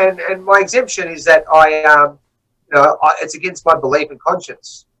 and my exemption is that it's against my belief and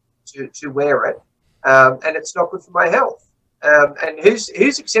conscience to wear it, and it's not good for my health. And who's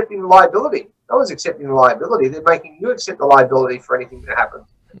accepting the liability? No one's accepting the liability. They're making you accept the liability for anything that happens.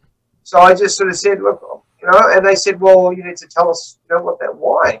 So I just sort of said, look, and they said, well, you need to tell us,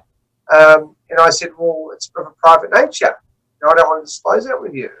 why? And I said, well, it's of a private nature. I don't want to disclose that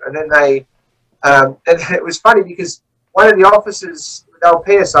with you. And then and it was funny because one of the officers, they were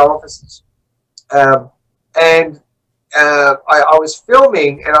PSO officers, and I was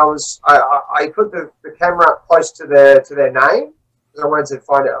filming, and I put the camera up close to their name because I wanted to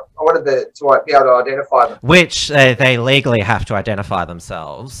find out. I wanted to be able to identify them, which they legally have to identify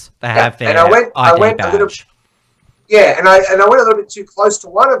themselves. They have their I went badge. A little, and I went a little bit too close to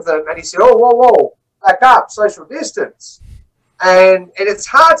one of them, and he said, "Oh, whoa, back up, social distance." And it's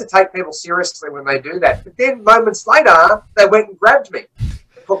hard to take people seriously when they do that. But then moments later, they went and grabbed me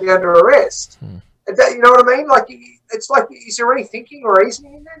and put me under arrest. And that, you know what I mean? Like, it's like, is there any thinking or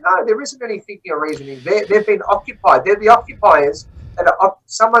reasoning in there? No, there isn't any thinking or reasoning. They've been occupied. They're the occupiers that are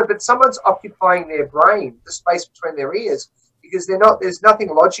someone's occupying their brain, the space between their ears, because there's nothing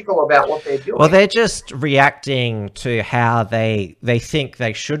logical about what they're doing. Well, they're just reacting to how they think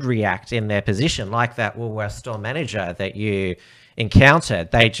they should react in their position, like that Woolworths store manager that you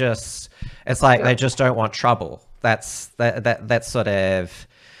encountered. They just don't want trouble. That's sort of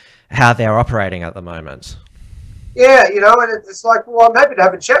how they're operating at the moment. Yeah, and it's like, well, I'm happy to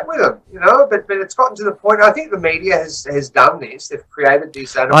have a chat with them, but it's gotten to the point. I think the media has done this. They've created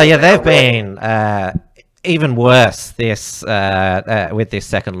these animals. Oh yeah, they've been even worse with this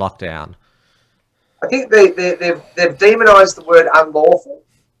second lockdown. I think they've demonised the word unlawful.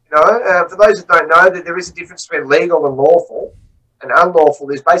 For those that don't know, that there is a difference between legal and lawful. And unlawful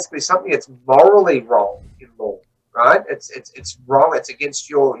is basically something that's morally wrong in law, right? It's wrong. It's against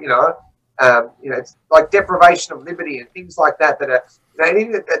your, it's like deprivation of liberty and things like that. That are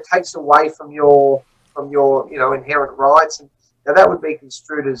anything that takes away from your inherent rights, and that would be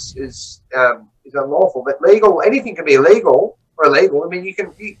construed as unlawful. But legal, anything can be illegal or illegal. I mean,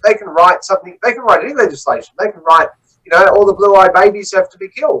 they can write something. They can write any legislation. They can write, all the blue-eyed babies have to be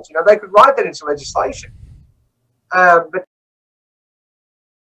killed. They could write that into legislation. But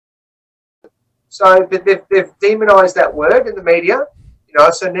they've demonised that word in the media.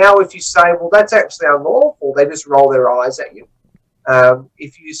 So now if you say, well, that's actually unlawful, they just roll their eyes at you.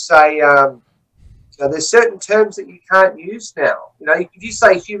 If you say, there's certain terms that you can't use now. If you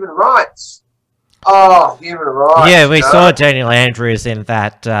say human rights, human rights. Yeah, we saw Daniel Andrews in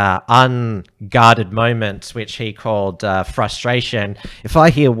that unguarded moment, which he called frustration. If I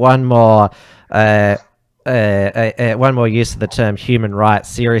hear one more use of the term human rights,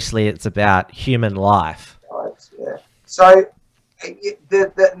 seriously, it's about human life. Right, yeah. So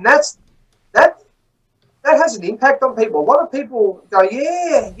that has an impact on people. A lot of people go,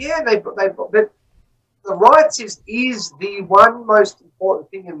 but the rights is the one most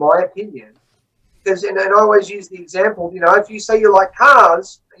important thing in my opinion, because and I always use the example, if you say you like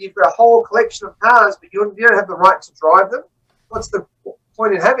cars, you've got a whole collection of cars, but you don't have the right to drive them, what's the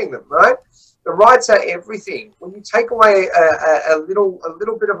point in having them, right? The rights are everything. When you take away a little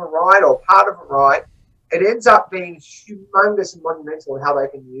bit of a right or part of a right, it ends up being humongous and monumental in how they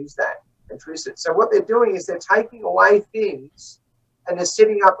can use that and twist it. So what they're doing is they're taking away things and they're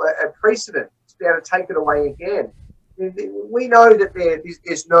setting up a precedent to be able to take it away again. We know that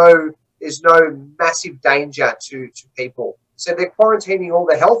there's no massive danger to people. So they're quarantining all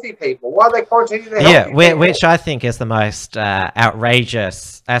the healthy people. Why are they quarantining the healthy people? Which I think is the most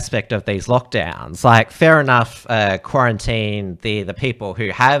outrageous aspect of these lockdowns. Like, fair enough, quarantine the people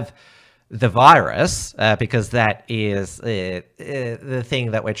who have the virus, because that is the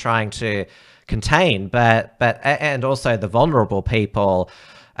thing that we're trying to contain, and also the vulnerable people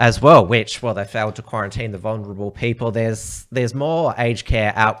as well, which, well, they failed to quarantine the vulnerable people. There's more aged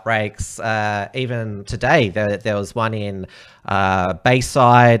care outbreaks. Even today, there was one in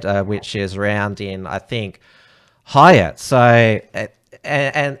Bayside, which is around in, I think, Hyatt. So,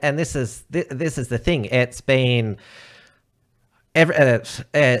 and this is the thing. It's been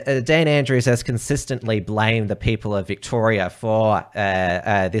Dan Andrews has consistently blamed the people of Victoria for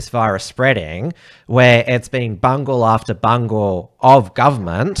this virus spreading, where it's been bungle after bungle of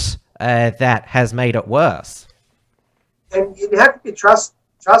government that has made it worse. And you have to trust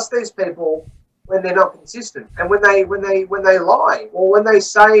these people when they're not consistent, and when they lie, or when they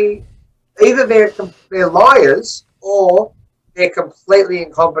say either they're liars or they're completely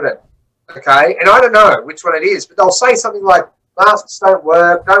incompetent. Okay, and I don't know which one it is, but they'll say something like, masks don't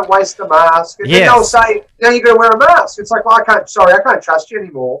work, don't waste the mask. And then they'll say, you're going to wear a mask. It's like, well, I can't trust you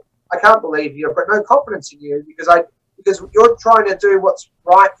anymore. I can't believe you. I've got no confidence in you because you're trying to do what's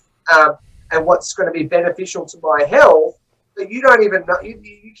right and what's going to be beneficial to my health, but you don't even know.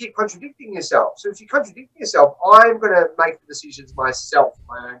 You keep contradicting yourself. So if you contradict yourself, I'm going to make the decisions myself,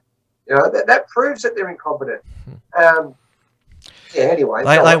 my own. You know, that proves that they're incompetent. Yeah, anyway.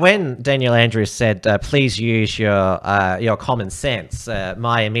 Like when Daniel Andrews said, please use your common sense,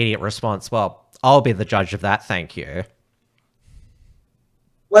 my immediate response, well, I'll be the judge of that, thank you.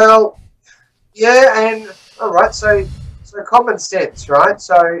 Well, yeah, and all right, so common sense, right?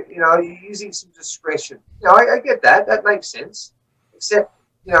 So, you know, you're using some discretion. You know, I get that. That makes sense. Except,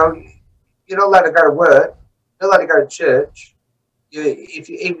 you know, you're not allowed to go to work. You're not allowed to go to church.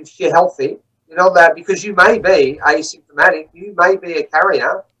 Even if you're healthy. You know that because you may be asymptomatic, you may be a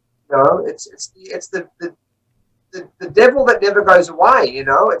carrier. You know, it's the devil that never goes away. You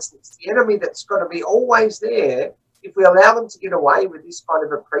know, it's the enemy that's got to be always there. If we allow them to get away with this kind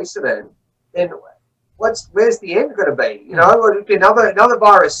of a precedent, then where's the end going to be? You know, it'll be another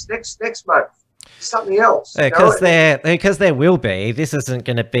virus next month. Something else, because there will be. This isn't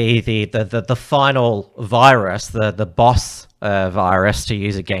going to be the final virus, the boss virus, to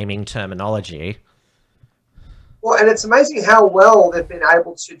use a gaming terminology. Well, and it's amazing how well they've been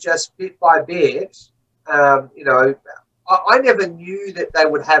able to just bit by bit. You know, I never knew that they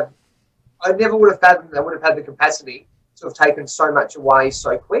would have. I never would have fathomed they would have had the capacity to have taken so much away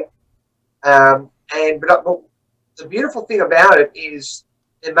so quick. But the beautiful thing about it is,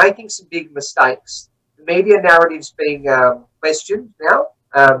 they're making some big mistakes. The media narrative's being questioned now.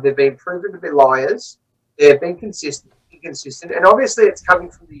 They've been proven to be liars. They've been inconsistent, and obviously it's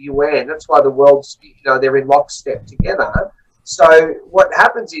coming from the UN. That's why the world's, you know, they're in lockstep together. So what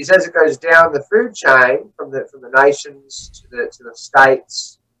happens is, as it goes down the food chain from the nations to the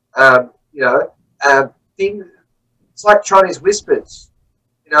states, you know, it's like Chinese whispers.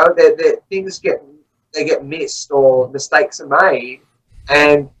 You know, things get missed or mistakes are made.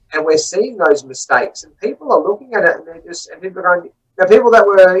 And we're seeing those mistakes, and people are looking at it, and people are going. There are people that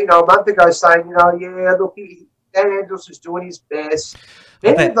were, you know, a month ago saying, you know, yeah, look, Dan Andrews is doing his best.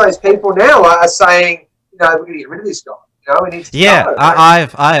 Many of those people now are saying, you know, we're going to get rid of this guy. You know, we need to go, right?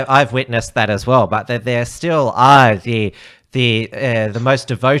 I've witnessed that as well, but there still are the most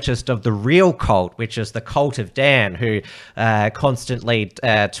devotest of the real cult, which is the cult of Dan, who constantly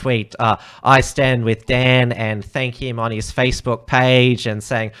tweet, I stand with Dan, and thank him on his Facebook page, and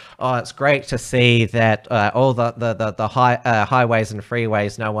saying, oh, it's great to see that all the highways and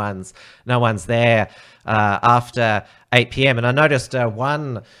freeways, no one's there after 8 p.m. And I noticed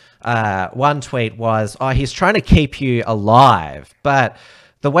one tweet was, oh, he's trying to keep you alive, but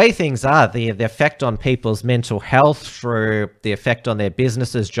the way things are, the effect on people's mental health through the effect on their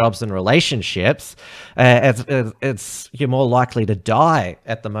businesses, jobs, and relationships, you're more likely to die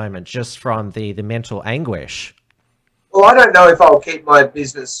at the moment just from the mental anguish. Well, I don't know if I'll keep my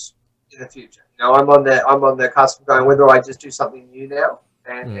business in the future. You know, I'm on the cusp of going whether I just do something new now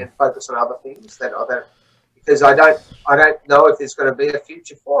and focus on other things because I don't know if there's going to be a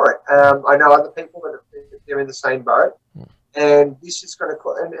future for it. I know other people that they're in the same boat. And this is going to,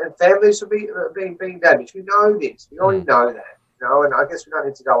 and families will be being damaged. We know this. We already know that. You know, and I guess we don't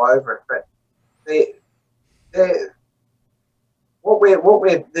need to go over it. But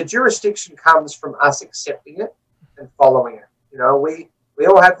the jurisdiction comes from us accepting it and following it. You know, we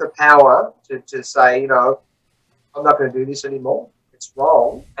all have the power to say, you know, I'm not going to do this anymore. It's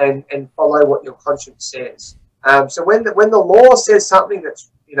wrong, and follow what your conscience says. So when the law says something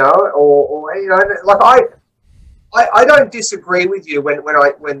that's, you know, or you know, like I don't disagree with you when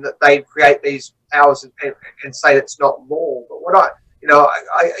they create these powers and say it's not law. But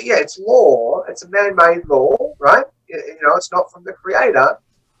yeah, it's law. It's a man-made law, right? You know, it's not from the creator.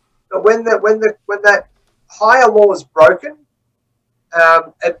 But when that higher law is broken,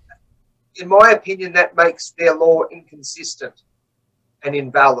 in my opinion, that makes their law inconsistent and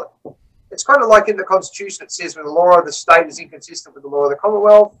invalid. It's kind of like in the Constitution. It says when the law of the state is inconsistent with the law of the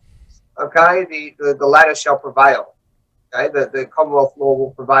Commonwealth, okay, the latter shall prevail. Okay, the Commonwealth law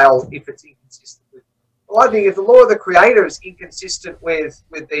will prevail if it's inconsistent with Well, I think if the law of the creator is inconsistent with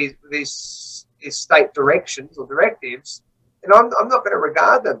these state directions or directives, then I'm not going to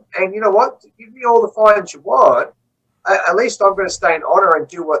regard them. And you know what? Give me all the fines you want. At least I'm going to stay in honour and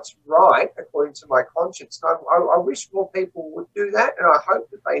do what's right according to my conscience. And I wish more people would do that, and I hope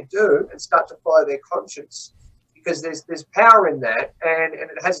that they do and start to follow their conscience, because there's power in that, and it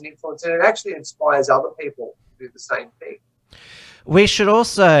has an influence, and it actually inspires other people to do the same thing. We should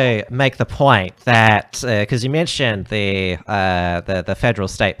also make the point that, because you mentioned the federal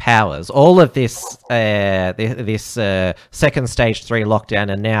state powers, all of this second stage 3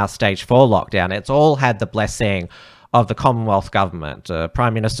 lockdown and now stage 4 lockdown, it's all had the blessing of the Commonwealth government.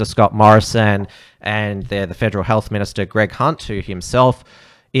 Prime Minister Scott Morrison and the federal health minister Greg Hunt, who himself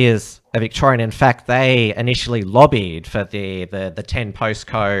is a Victorian. In fact, they initially lobbied for the 10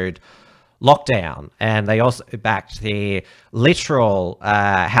 postcode lockdown, and they also backed the literal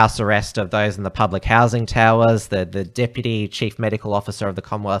house arrest of those in the public housing towers. The Deputy Chief Medical Officer of the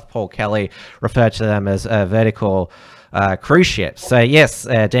Commonwealth, Paul Kelly, referred to them as vertical cruise ships. So yes,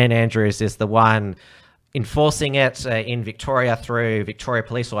 Dan Andrews is the one enforcing it in Victoria through Victoria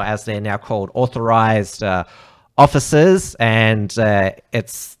Police, or as they're now called, authorised officers, and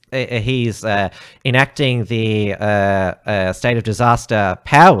he's enacting the state of disaster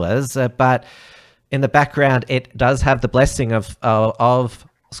powers, but in the background it does have the blessing of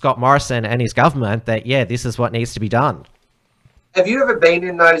Scott Morrison and his government that, yeah, this is what needs to be done. Have you ever been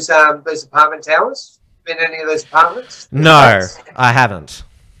in those apartment towers? Been in any of those apartments? No, I haven't.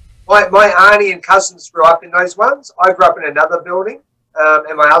 My auntie and cousins grew up in those ones. I grew up in another building,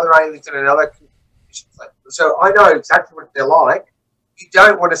 and my other auntie lived in another. So I know exactly what they're like. You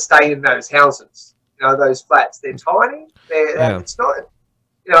don't want to stay in those houses, you know, those flats. They're tiny. It's not,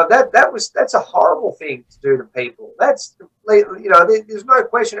 you know, that's a horrible thing to do to people. That's completely, you know, there's no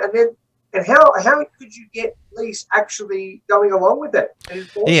question. And how could you get police actually going along with it?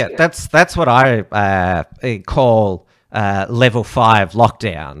 Yeah, that's what I call level 5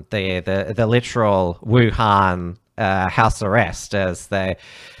 lockdown. The literal Wuhan house arrest, as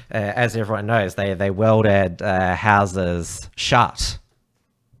everyone knows, they welded houses shut.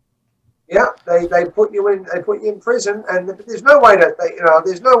 Yeah, they put you in prison, and there's no way to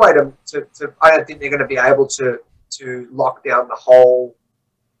I don't think they're going to be able to lock down the whole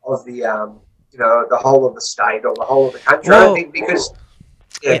of the the whole of the state or the whole of the country. Well, I don't think, because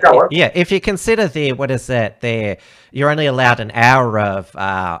go on. Yeah, if you consider you're only allowed an hour of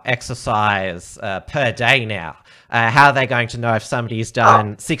exercise per day now. How are they going to know if somebody's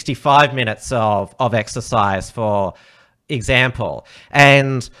done 65 minutes of exercise, for example?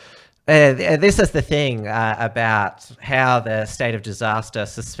 And this is the thing about how the state of disaster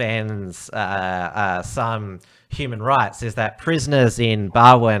suspends some human rights, is that prisoners in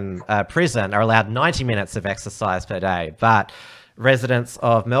Barwon prison are allowed 90 minutes of exercise per day, but residents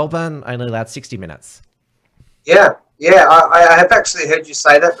of Melbourne only allowed 60 minutes. Yeah, I have actually heard you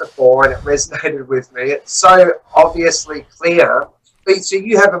say that before, and it resonated with me. It's so obviously clear. So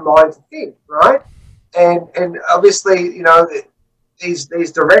you have a mind to think, right? And obviously, you know, these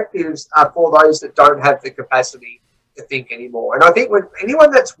directives are for those that don't have the capacity to think anymore. And I think when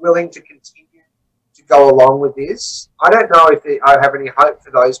anyone that's willing to continue to go along with this, I don't know if I have any hope for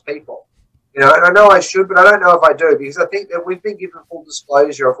those people. You know, and I know I should, but I don't know if I do, because I think that we've been given full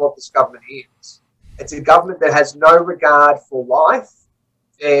disclosure of what this government is. It's a government that has no regard for life.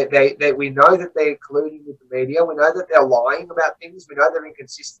 We know that they're colluding with the media. We know that they're lying about things. We know they're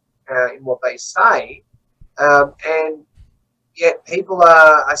inconsistent in what they say. And yet people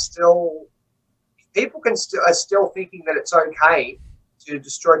are still thinking that it's okay to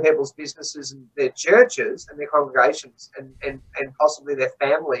destroy people's businesses and their churches and their congregations and possibly their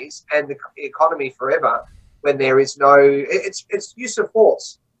families and the economy forever, when there is no, it's use of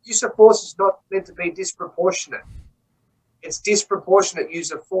force. Use of force is not meant to be disproportionate. It's disproportionate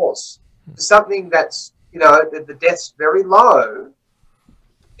use of force. For something that's, you know, the death's very low,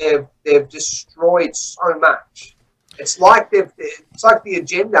 they've destroyed so much. It's like the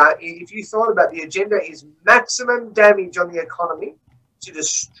agenda. If you thought about the agenda, is maximum damage on the economy, to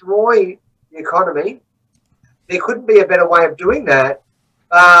destroy the economy. There couldn't be a better way of doing that.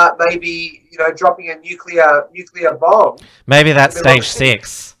 Maybe, you know, dropping a nuclear bomb. Maybe that's stage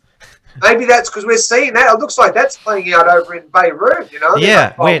 6. Maybe that's because we're seeing that. It looks like that's playing out over in Beirut, you know.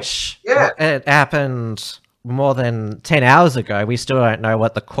 Yeah, it happened more than 10 hours ago. We still don't know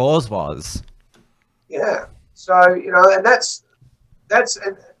what the cause was. Yeah. So, you know, and that's, I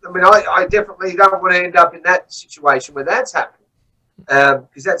mean, I definitely don't want to end up in that situation where that's happening,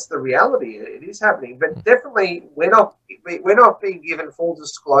 because that's the reality. It is happening, but definitely we're not being given full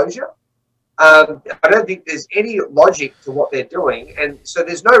disclosure I don't think there's any logic to what they're doing, and so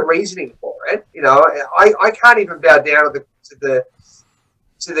there's no reasoning for it. You know, I can't even bow down to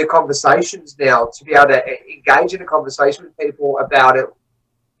the conversations now to be able to engage in a conversation with people about it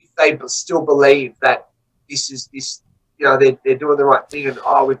if they still believe that this, you know, they're doing the right thing, and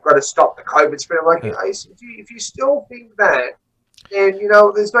we've got to stop the COVID spread. I'm like, if you still think that, then, you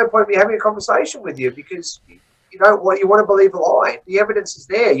know, there's no point in me having a conversation with you, because you know what, you want to believe a lie. The evidence is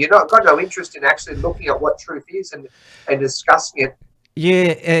there. You're not got no interest in actually looking at what truth is and discussing it.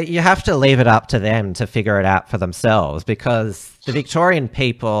 You have to leave it up to them to figure it out for themselves, because the Victorian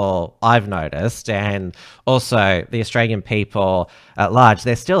people, I've noticed, and also the Australian people at large,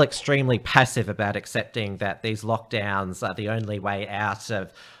 they're still extremely passive about accepting that these lockdowns are the only way out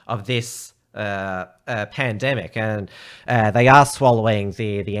of this pandemic, and they are swallowing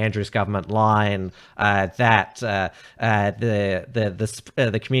the Andrews government line that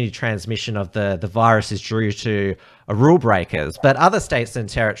the community transmission of the virus is due to rule breakers. But other states and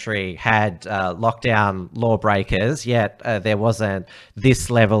territory had lockdown lawbreakers, yet there wasn't this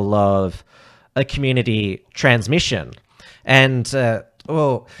level of a community transmission. And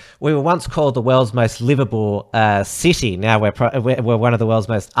well, we were once called the world's most livable city. Now we're one of the world's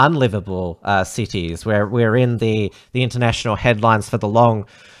most unlivable cities. We're in the international headlines for the long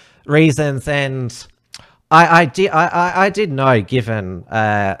reasons, and I did know, given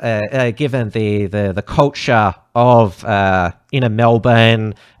the culture of inner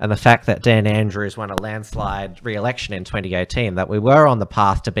Melbourne and the fact that Dan Andrews won a landslide re-election in 2018, that we were on the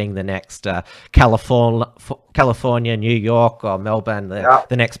path to being the next California, New York, or Melbourne, the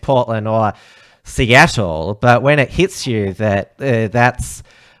next Portland or Seattle. But when it hits you that that's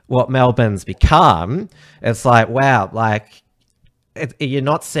what Melbourne's become, it's like, wow, like, you're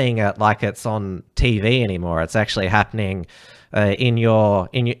not seeing it like it's on TV anymore. It's actually happening in your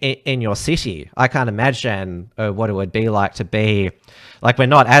city. I can't imagine what it would be like to be, like, we're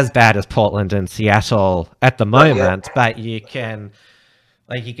not as bad as Portland and Seattle at the moment, but you can,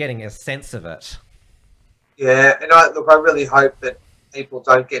 like, you're getting a sense of it. Yeah, and I really hope that people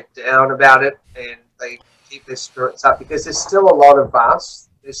don't get down about it and they keep their spirits up, because there's still a lot of us.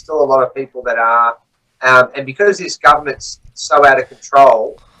 There's still a lot of people that are. And because this government's so out of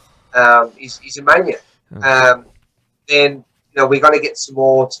control, he's a maniac. Then, you know, we're going to get some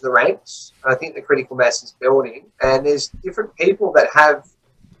more to the ranks. And I think the critical mass is building, and there's different people that have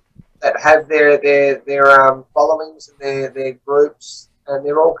their followings and their groups, and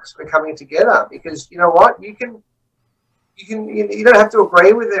they're all sort of coming together, because, you know what, you don't have to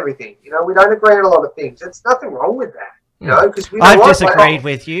agree with everything. You know, we don't agree on a lot of things. There's nothing wrong with that. You know, because I've disagreed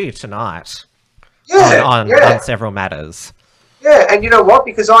with you tonight. On several matters. Yeah, and you know what?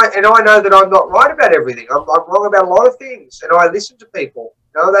 Because I know that I'm not right about everything. I'm wrong about a lot of things, and I listen to people.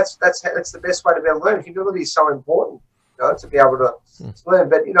 You know, that's the best way to be able to learn. Humility is so important, you know, to be able to learn.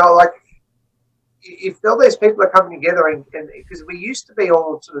 But, you know, like, if all these people are coming together, and because we used to be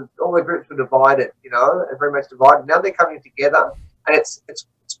all the groups were divided, you know, and very much divided. Now they're coming together, and it's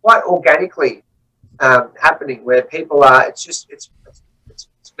quite organically happening, where people are. It's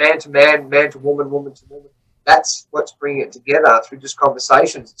man to man, man to woman, woman to woman. That's what's bringing it together through just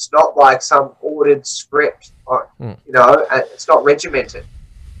conversations. It's not like some ordered script, you know, it's not regimented.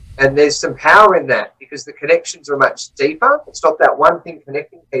 And there's some power in that, because the connections are much deeper. It's not that one thing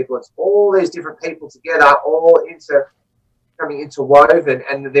connecting people. It's all these different people together, all coming interwoven.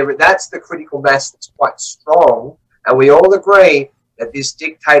 And that's the critical mass that's quite strong. And we all agree that this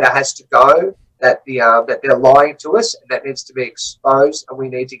dictator has to go, that they're lying to us, and that needs to be exposed, and we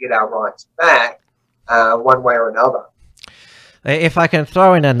need to get our rights back one way or another. If I can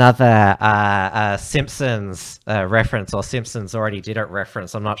throw in another Simpsons reference, or Simpsons already did it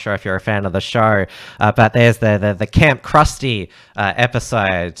reference, I'm not sure if you're a fan of the show, but there's the Camp Krusty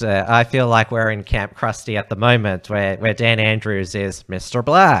episode. I feel like we're in Camp Krusty at the moment, where Dan Andrews is Mr.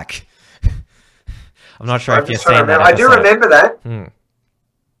 Black. I'm not sure if you've seen that episode. I do remember that.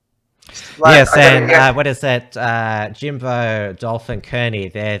 Yes, and what is that? Jimbo, Dolph, and Kearney,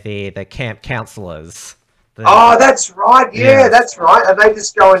 they're the camp counselors. That's right. Yeah, that's right. And they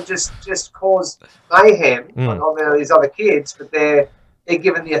just go and just cause mayhem on these other kids, but they're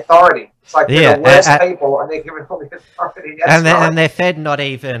given the authority. It's like they're the worst people, and they're given all the authority. And they're fed not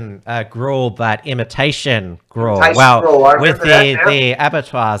even gruel, but imitation gruel. Gruel. With the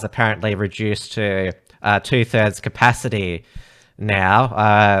abattoirs apparently reduced to 2/3 capacity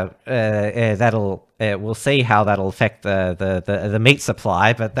now, we'll see how that'll affect the meat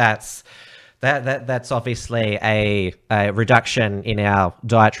supply, but that's obviously a reduction in our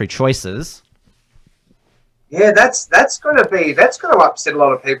dietary choices. Yeah, that's going to upset a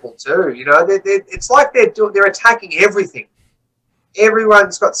lot of people too. You know, it's like they're attacking everything.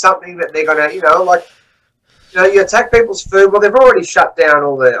 Everyone's got something that they're going to, you attack people's food. Well, they've already shut down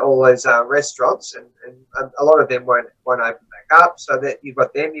all those restaurants, and a lot of them won't open back up. So that you've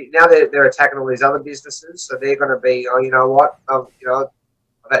got them now. They're attacking all these other businesses. So they're going to be, oh, you know what,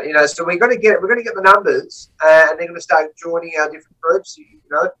 So we're going to get the numbers, and they're going to start joining our different groups.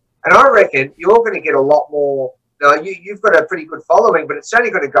 And I reckon you're going to get a lot more. You've got a pretty good following, but it's only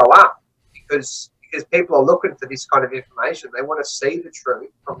going to go up because people are looking for this kind of information. They want to see the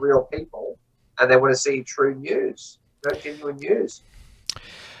truth from real people, and they want to see true news, genuine news.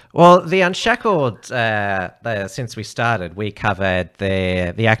 Well, the Unshackled, since we started, we covered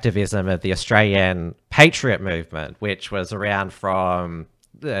the activism of the Australian Patriot movement, which was around from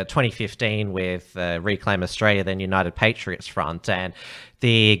 2015 with Reclaim Australia, then United Patriots Front, and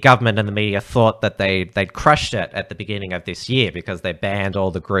the government and the media thought that they'd crushed it at the beginning of this year because they banned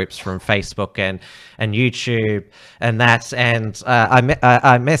all the groups from Facebook and YouTube and that. And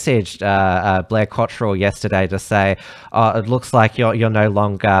I messaged Blair Cottrell yesterday to say, it looks like you're no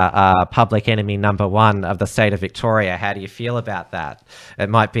longer public enemy #1 of the state of Victoria. How do you feel about that? It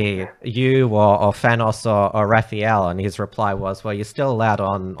might be you or Fanos or Raphael. And his reply was, well, you're still allowed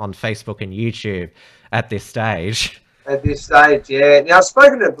on Facebook and YouTube at this stage. At this stage, yeah. Now I've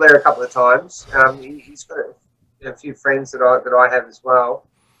spoken to Blair a couple of times. He's got a few friends that I have as well.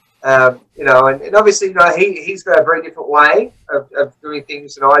 And obviously, he's got a very different way of doing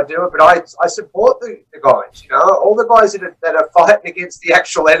things than I do. But I support the guys. All the guys that are fighting against the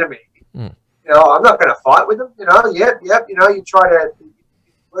actual enemy. Mm. I'm not going to fight with them. Yep. You try to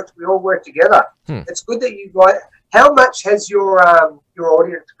work. We all work together. Mm. It's good that you guys. How much has your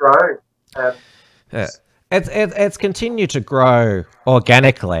audience grown? It's continued to grow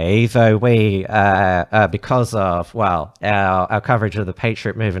organically, though we, because of, our coverage of the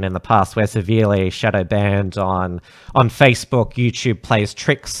Patriot movement in the past, we're severely shadow banned on Facebook. YouTube plays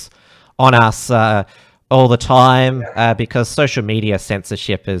tricks on us all the time because social media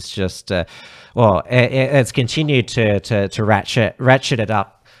censorship is just, it's continued to ratchet it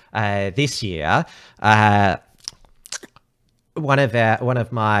up this year. One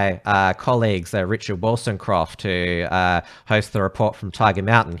of my colleagues, Richard Wollstonecroft, who hosts the report from Tiger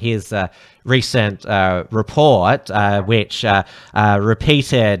Mountain, his recent report, which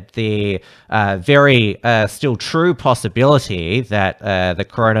repeated the very still true possibility that the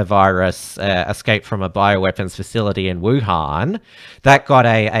coronavirus escaped from a bioweapons facility in Wuhan, that got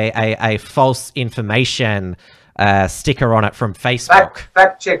a false information sticker on it from Facebook.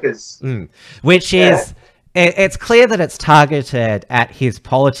 Fact checkers. Which is... It's clear that it's targeted at his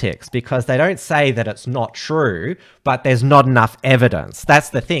politics because they don't say that it's not true, but there's not enough evidence. That's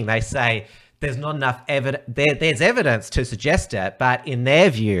the thing. They say there's not enough evidence. There's evidence to suggest it, but in their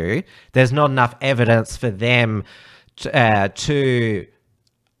view, there's not enough evidence for them to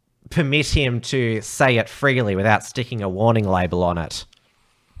permit him to say it freely without sticking a warning label on it.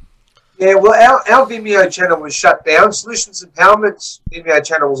 Yeah, well, our Vimeo channel was shut down. Solutions Empowerment's Vimeo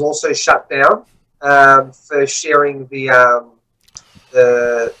channel was also shut down. For sharing the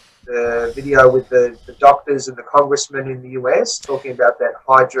video with the doctors and the congressman in the US talking about that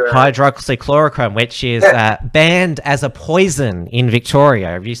hydroxychloroquine, which is banned as a poison in Victoria.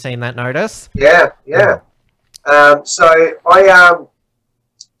 Have you seen that notice? Yeah. It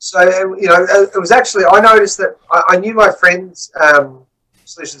was actually, I noticed that I knew my friend's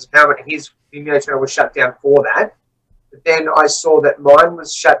Solutions Empowerment, his Vimeo channel was shut down for that. But then I saw that mine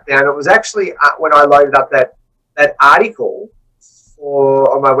was shut down. It was actually when I loaded up that article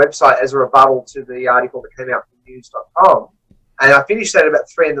on my website as a rebuttal to the article that came out from news.com. And I finished that about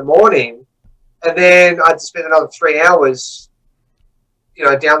 3 in the morning. And then I had to spend another 3 hours,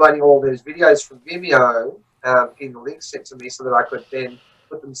 downloading all those videos from Vimeo, getting the links sent to me so that I could then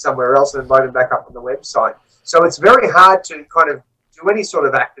put them somewhere else and load them back up on the website. So it's very hard to kind of do any sort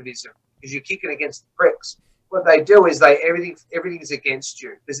of activism because you're kicking against the pricks. What they do is everything is against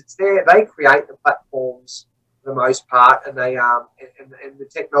you because it's there. They create the platforms for the most part, and they and the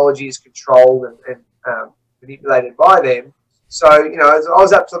technology is controlled and manipulated by them. So I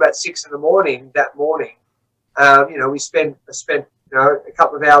was up till about 6 in the morning that morning. I spent a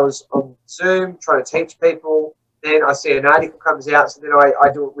couple of hours on Zoom trying to teach people. Then I see an article comes out, so then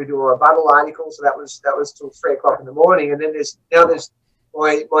we do a rebuttal article. So that was till 3 o'clock in the morning, and then there's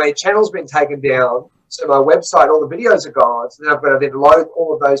my channel's been taken down. So my website, all the videos are gone. So then I've got to then load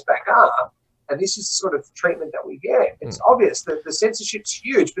all of those back up. And this is the sort of treatment that we get. It's obvious that the censorship's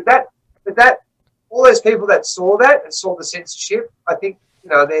huge, but that all those people that saw that and saw the censorship, I think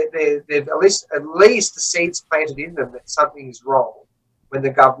they've at least the seeds planted in them that something is wrong when the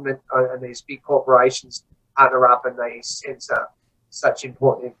government and these big corporations partner up and they censor such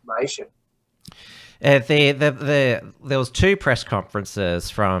important information. There was 2 press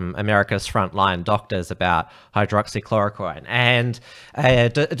conferences from America's frontline doctors about hydroxychloroquine, and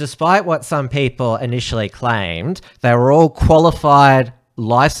despite what some people initially claimed, they were all qualified,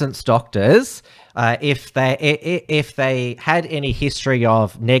 licensed doctors. If they had any history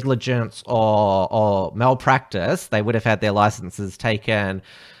of negligence or malpractice, they would have had their licenses taken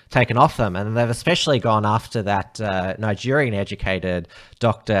off them, and they've especially gone after that Nigerian-educated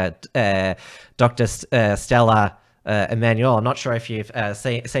doctor, Dr. Stella Emmanuel. I'm not sure if you've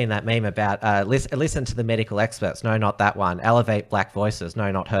seen that meme about listen to the medical experts. No, not that one. Elevate black voices. No,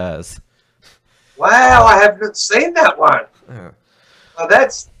 not hers. Wow, I haven't seen that one. Well,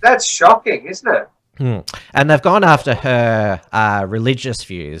 that's shocking, isn't it? And they've gone after her religious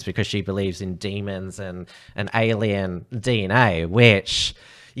views because she believes in demons and alien DNA, which,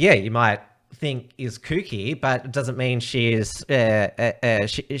 yeah, you might think is kooky, but it doesn't mean she's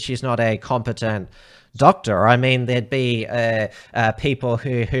not a competent doctor. I mean, there'd be people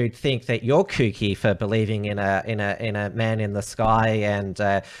who'd think that you're kooky for believing in a man in the sky and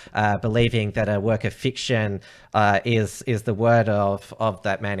believing that a work of fiction is the word of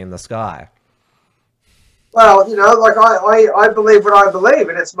that man in the sky. Well, like I believe what I believe,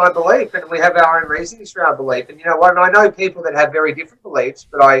 and it's my belief, and we have our own reasons for our belief. And you know what? I know people that have very different beliefs,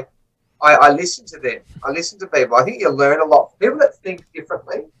 but I listen to them. I listen to people. I think you learn a lot. People that think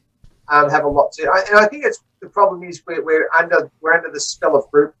differently have a lot to. And I think the problem is we're under the spell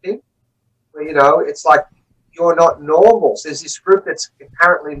of groupthink, where it's like you're not normal. So there's this group that's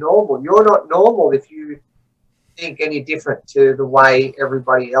apparently normal. You're not normal if you think any different to the way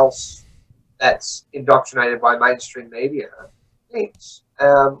everybody else that's indoctrinated by mainstream media thinks.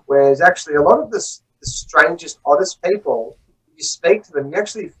 Whereas actually a lot of the strangest, oddest people, you speak to them, you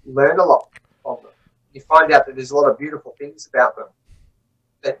actually learn a lot from them. You find out that there's a lot of beautiful things about them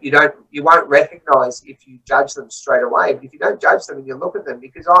that you won't recognize if you judge them straight away. But if you don't judge them and you look at them,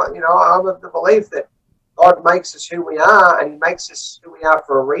 because I'm of the belief that God makes us who we are, and he makes us who we are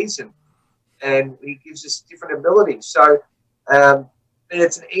for a reason, and he gives us different abilities. So and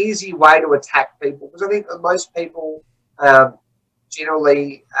it's an easy way to attack people, because I think that most people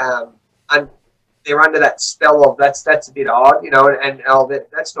generally they're under that spell of that's a bit odd, and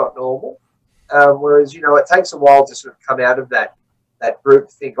that's not normal. Whereas it takes a while to sort of come out of that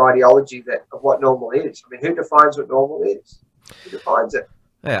groupthink ideology of what normal is. I mean, who defines what normal is? Who defines it?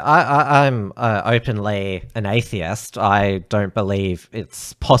 Yeah, I'm openly an atheist. I don't believe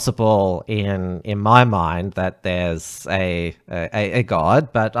it's possible in my mind that there's a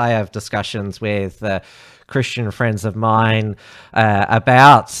God, but I have discussions with Christian friends of mine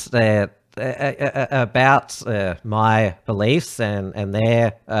about my beliefs and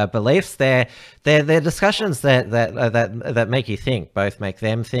their beliefs. They're discussions that make you think, both make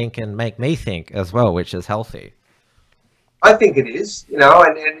them think and make me think as well, which is healthy. I think it is,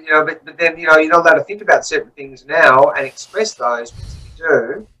 but then, you're not allowed to think about certain things now and express those, because if you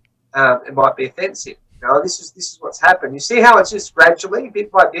do, it might be offensive. This is what's happened. You see how it's just gradually,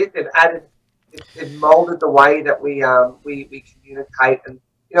 bit by bit, they've molded the way that we communicate, and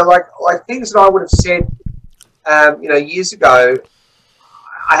like things that I would have said, years ago.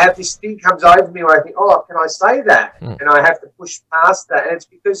 I have this thing comes over me where I think, oh, can I say that? And I have to push past that. And it's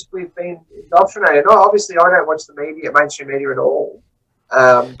because we've been indoctrinated. No, obviously, I don't watch the media, mainstream media at all.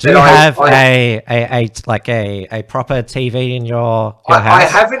 Do you have a proper TV in your house? I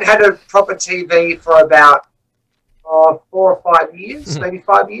haven't had a proper TV for about 4 or 5 years, maybe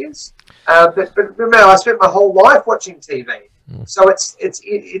 5 years. But remember, I spent my whole life watching TV. So its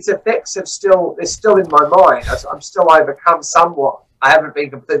effects they're still in my mind. I'm still overcome somewhat. I haven't been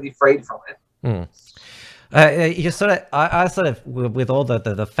completely freed from it. You I sort of, with all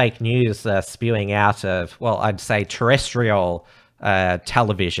the fake news spewing out of, well, I'd say terrestrial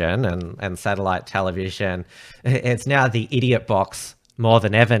television and satellite television, it's now the idiot box more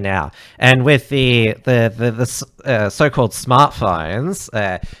than ever now. And with the so-called smartphones,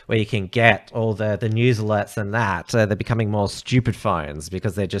 where you can get all the news alerts and that, they're becoming more stupid phones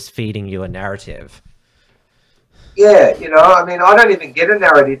because they're just feeding you a narrative. Yeah, I mean, I don't even get a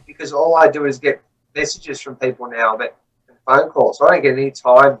narrative, because all I do is get messages from people now, and phone calls. So I don't get any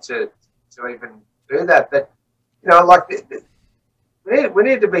time to even do that. But we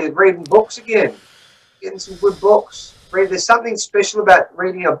need to be reading books again, getting some good books. There's something special about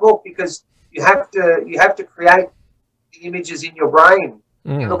reading a book, because you have to create the images in your brain.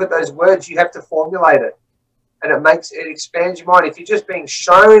 You look at those words, you have to formulate it. and it expands your mind. If you're just being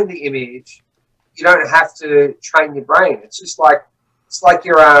shown the image, you don't have to train your brain. It's like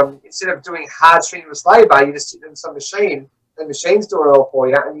you're instead of doing hard strenuous labor, you just sit in some machine. The machine's doing it all for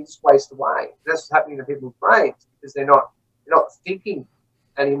you, and you just waste away. That's what's happening to people's brains because they're not thinking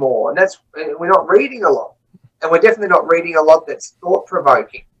anymore, and we're not reading a lot, and we're definitely not reading a lot that's thought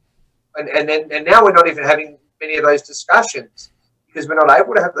provoking, and now we're not even having many of those discussions because we're not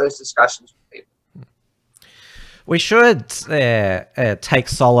able to have those discussions with people. We should take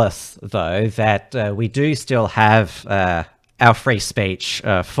solace, though, that we do still have our free speech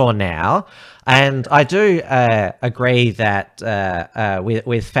for now. And I do agree that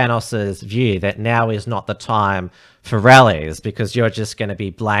with Thanos's view that now is not the time for rallies because you're just going to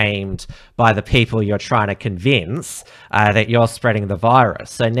be blamed by the people you're trying to convince that you're spreading the virus.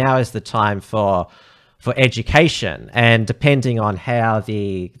 So now is the time for education, and depending on how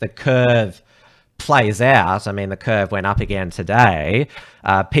the curve plays out, I mean, the curve went up again today,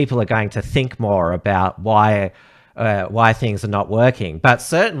 people are going to think more about why things are not working. But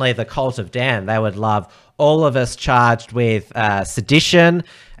certainly the cult of Dan, they would love all of us charged with sedition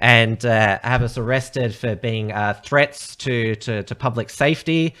and have us arrested for being threats to public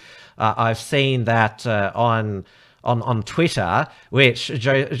safety. I've seen that on Twitter, which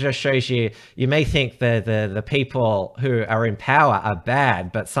just shows you may think the people who are in power are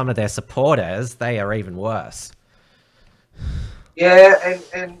bad, but some of their supporters, they are even worse. Yeah,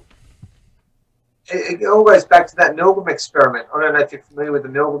 and it all goes back to that Milgram experiment. I don't know if you're familiar with the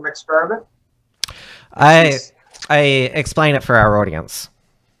Milgram experiment. I explain it for our audience.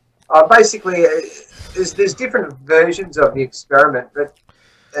 Basically, there's different versions of the experiment, but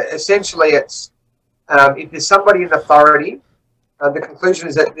essentially it's if there's somebody in authority, the conclusion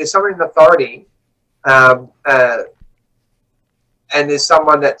is that there's somebody in authority, and there's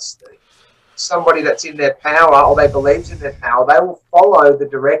somebody that's in their power, or they believe in their power, they will follow the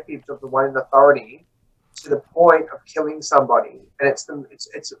directives of the one in authority to the point of killing somebody. And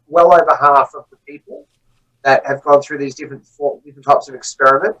it's well over half of the people that have gone through these different types of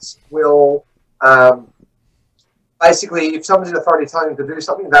experiments will basically, if someone's in authority telling them to do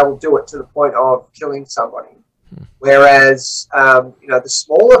something, they will do it to the point of killing somebody. Whereas the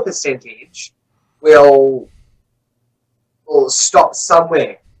smaller percentage will stop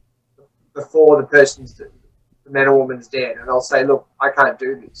somewhere before the man or woman's dead, and they'll say, "Look, I can't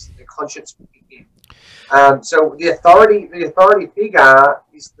do this." Their conscience will kick in. So the authority figure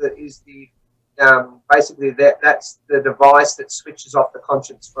is basically that's the device that switches off the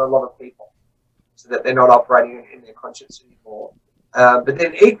conscience for a lot of people, so that they're not operating in their conscience anymore. But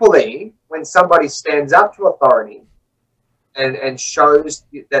then equally, when somebody stands up to authority and shows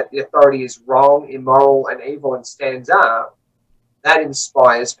that the authority is wrong, immoral, and evil, and stands up, that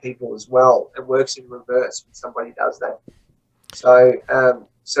inspires people as well. It works in reverse when somebody does that. So,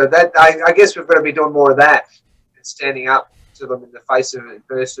 that I guess we've got to be doing more of that, and standing up to them in the face of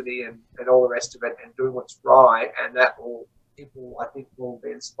adversity and all the rest of it, and doing what's right. And people, I think, will be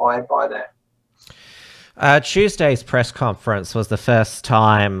inspired by that. Tuesday's press conference was the first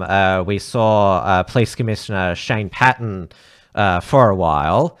time we saw Police Commissioner Shane Patton for a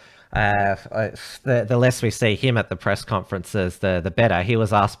while. The less we see him at the press conferences, the better. He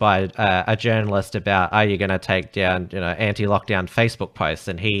was asked by a journalist about, are you going to take down anti-lockdown Facebook posts?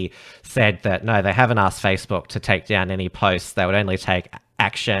 And he said that no, they haven't asked Facebook to take down any posts. They would only take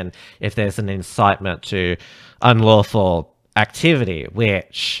action if there's an incitement to unlawful activity,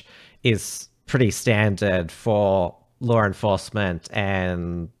 which is pretty standard for law enforcement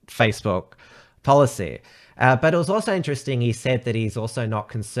and Facebook policy. But it was also interesting, he said that he's also not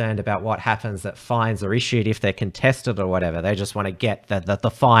concerned about what happens that fines are issued if they're contested or whatever. They just want to get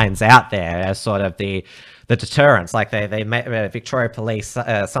the fines out there as sort of the deterrence. Like Victoria Police,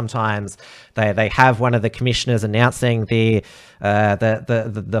 sometimes they have one of the commissioners announcing the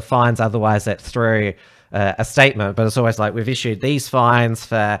fines, otherwise it's through a statement, but it's always like, we've issued these fines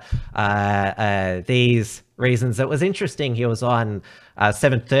for these reasons. It was interesting, he was on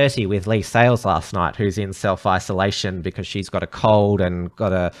 7:30 with Lee Sales last night, who's in self-isolation because she's got a cold and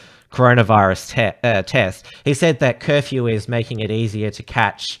got a coronavirus test. He said that Curfew is making it easier to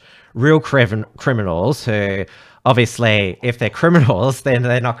catch real criminals who, obviously, if they're criminals, then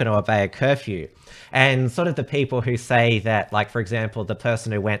they're not going to obey a curfew. And sort of the people who say that, like, for example, the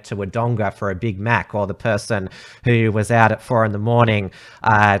person who went to Wodonga for a Big Mac, or the person who was out at 4 a.m.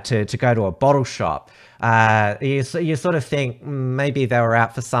 to go to a bottle shop, you sort of think maybe they were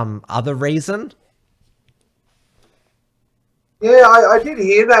out for some other reason. Yeah, I did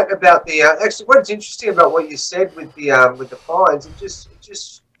hear that about the. Actually, what's interesting about what you said with the fines, it just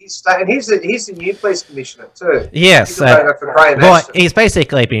he's the new police commissioner too. Yes, well, he's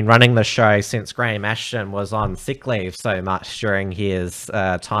basically been running the show since Graham Ashton was on sick leave so much during his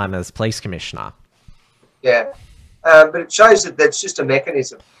time as police commissioner. Yeah, but it shows that that's just a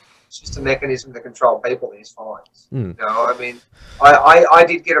mechanism. It's just a mechanism to control people. These fines. You know, I mean, I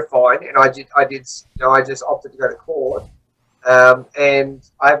did get a fine, and I did. You know, I just opted to go to court, and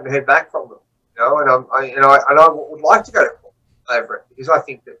I haven't heard back from them. You know, and I would like to go to court over it because I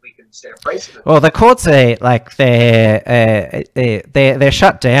think that we can set a precedent. Well, the courts are like they're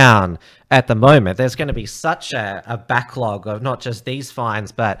shut down at the moment. There's going to be such a backlog of not just these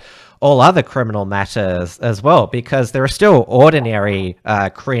fines, but all other criminal matters as well, because there are still ordinary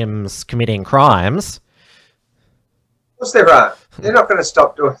crims committing crimes. Of course there are. They're not going to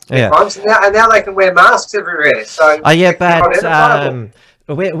stop doing crimes, and now they can wear masks everywhere. So yeah,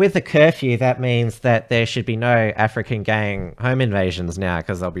 but with the curfew, that means that there should be no African gang home invasions now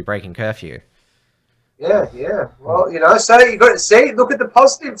because they'll be breaking curfew. Yeah. Well, you know, so you got to see. Look at the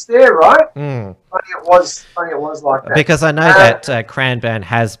positives there, right? Funny it was like that. Because I know that Cranbourne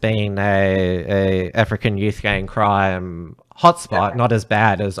has been a African youth gang crime hotspot, not as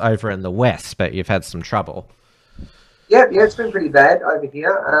bad as over in the west, but you've had some trouble. Yeah, it's been pretty bad over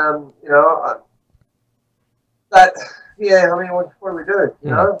here. You know, but yeah, I mean, what do we do?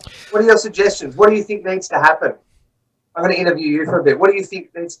 You know, what are your suggestions? What do you think needs to happen? I'm going to interview you for a bit. What do you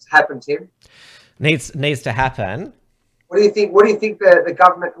think needs to happen, Tim? Needs to happen. What do you think? What do you think the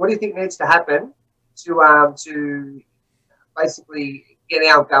government? What do you think needs to happen to basically get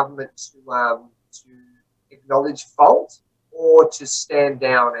our government to acknowledge fault, or to stand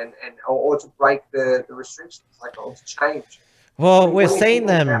down or to break the restrictions, or to change? Well, we're seeing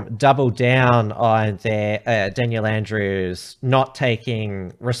them double down on their Daniel Andrews not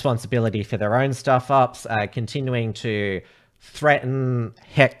taking responsibility for their own stuff-ups, continuing to threaten,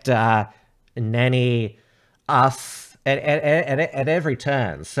 hector, nanny us at every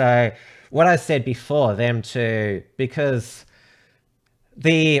turn. So what I said before, because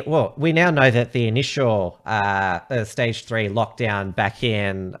we now know that the initial stage 3 lockdown back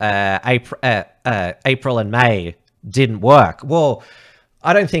in April and May didn't work. Well,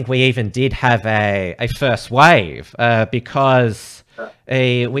 I don't think we even did have a first wave because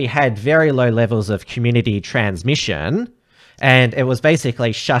we had very low levels of community transmission. And it was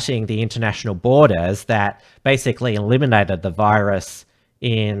basically shutting the international borders that basically eliminated the virus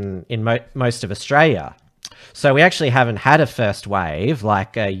in most of Australia. So we actually haven't had a first wave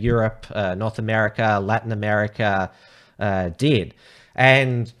like Europe, North America, Latin America did.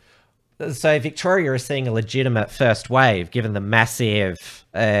 And so Victoria is seeing a legitimate first wave given the massive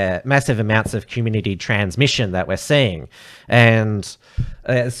amounts of community transmission that we're seeing. And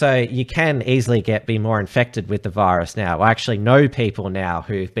so you can easily be more infected with the virus now. I actually know people now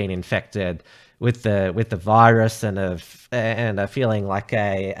who've been infected with the virus and are feeling like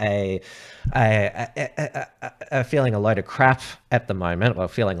feeling a load of crap at the moment, or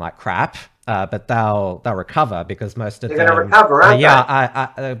feeling like crap. But they'll recover because most of them... They're going to recover,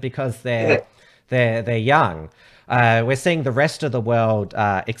 aren't they? Because they're young. We're seeing the rest of the world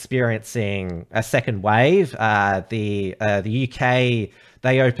experiencing a second wave. The UK,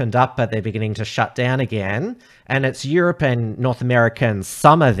 they opened up, but they're beginning to shut down again. And it's Europe and North American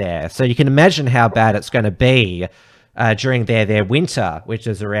summer there. So you can imagine how bad it's going to be during their winter, which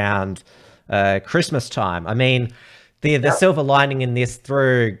is around Christmas time. I mean... The silver lining in this,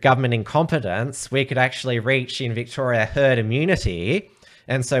 through government incompetence, we could actually reach in Victoria herd immunity,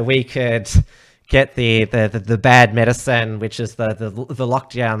 and so we could get the bad medicine, which is the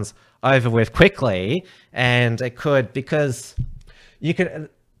lockdowns, over with quickly. And it could, because you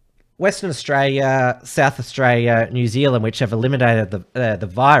could, Western Australia, South Australia, New Zealand, which have eliminated the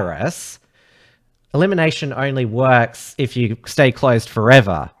virus, elimination only works if you stay closed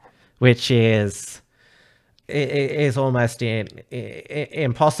forever, which is almost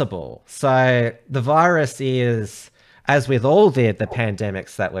impossible. So the virus is, as with all the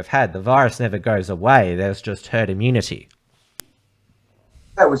pandemics that we've had, the virus never goes away. There's just herd immunity.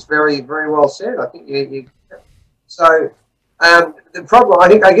 That was very, very well said. I think so. The problem,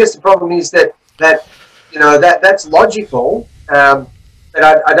 I guess the problem is that that's logical, but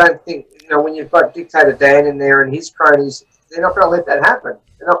I don't think, when you've got Dictator Dan in there and his cronies, they're not going to let that happen.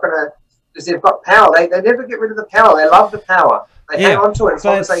 They're not going to. Because they've got power. They never get rid of the power. They love the power. They hang on to it as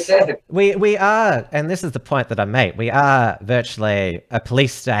long as they can. We are, and this is the point that I make, we are virtually a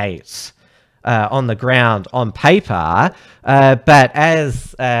police state on the ground on paper, but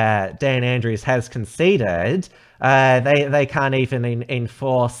as Dan Andrews has conceded, they can't even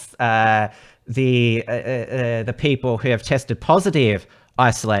enforce the people who have tested positive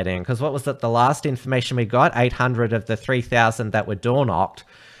isolating, because what was it, the last information we got, 800 of the 3,000 that were door knocked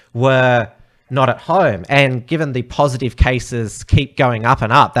were not at home. And given the positive cases keep going up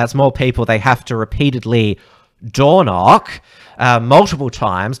and up, that's more people they have to repeatedly door knock multiple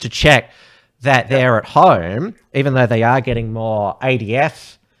times to check that they're at home, even though they are getting more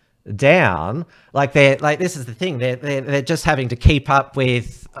ADF down. Like, this is the thing, they're just having to keep up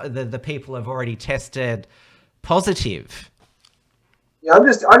with the people who've already tested positive. Yeah, I'm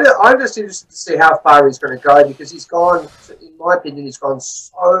just interested to see how far he's going to go, because he's gone, in my opinion, he's gone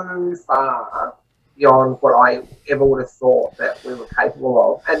so far beyond what I ever would have thought that we were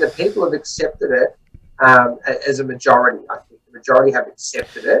capable of, and the people have accepted it as a majority. I think the majority have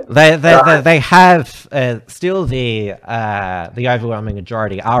accepted it. They have still the overwhelming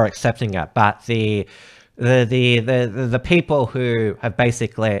majority are accepting it, but the people who have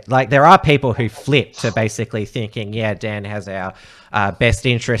basically, like, there are people who flip to basically thinking, yeah, Dan has our best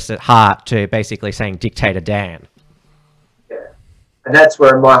interests at heart, to basically saying dictator Dan. Yeah, and that's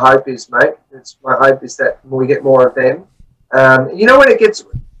where my hope is, mate. My hope is that we get more of them. You know,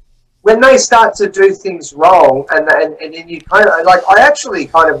 when they start to do things wrong, and then you kind of, like, I actually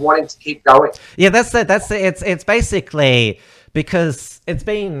kind of want him to keep going. Yeah, it's basically, because it's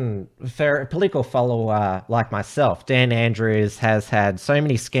been, for a political follower like myself, Dan Andrews has had so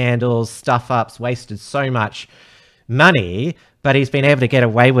many scandals, stuff-ups, wasted so much money, but he's been able to get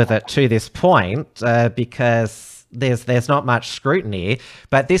away with it to this point because there's not much scrutiny.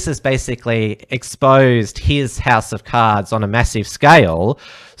 But this has basically exposed his house of cards on a massive scale.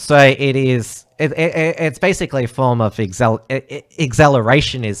 So it's basically a form of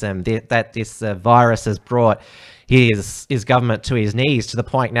accelerationism that this virus has brought his government to his knees, to the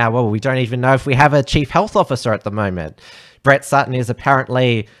point now, well, we don't even know if we have a chief health officer at the moment. Brett Sutton is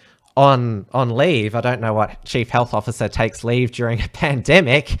apparently on leave. I don't know what chief health officer takes leave during a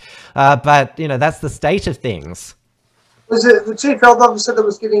pandemic, but, you know, that's the state of things. Was it the chief health officer that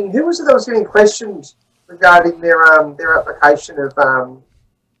was getting, who was it that was getting questioned regarding their application of,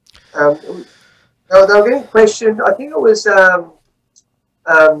 they were getting questioned, I think it was,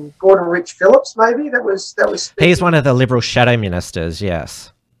 Gordon Rich Phillips, maybe, that was speaking. He's one of the Liberal shadow ministers,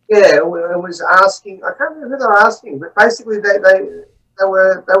 yes. Yeah, it was asking, I can't remember who they were asking, but basically they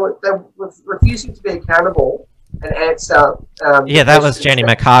were refusing to be accountable and answer. Yeah, that was Jenny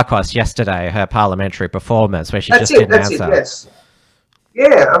McCarkos yesterday, her parliamentary performance, where she just didn't answer. Yes.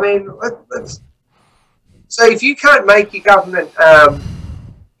 Yeah, I mean, so if you can't make your government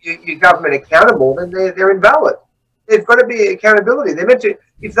accountable, then they're invalid. There's got to be accountability. They're meant to,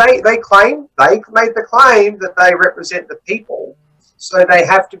 if they made the claim that they represent the people, so they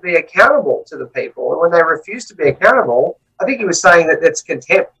have to be accountable to the people. And when they refuse to be accountable, I think he was saying that that's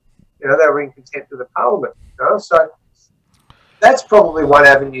contempt. You know, they were in contempt of the parliament. You know? So that's probably one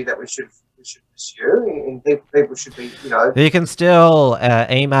avenue that we should pursue. And people should be, you know. You can still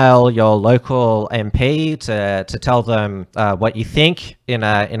email your local MP to tell them what you think in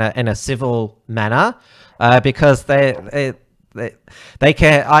a civil manner. Because they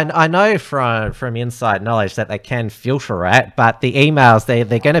can, I know from inside knowledge that they can filter it, but the emails, they're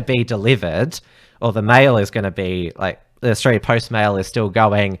going to be delivered, or the mail is going to be, like, the Australia Post mail is still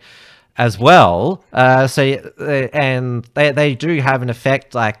going as well. And they do have an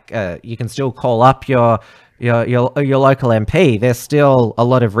effect. Like, you can still call up your local MP. There's still a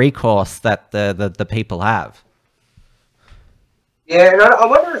lot of recourse that the people have. Yeah, and I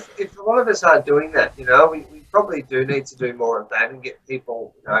wonder if a lot of us aren't doing that. You know, we probably do need to do more of that and get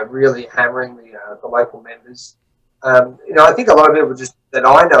people, you know, really hammering the local members. You know, I think a lot of people that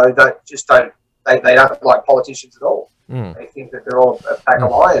I know don't like politicians at all. Mm. They think that they're all a pack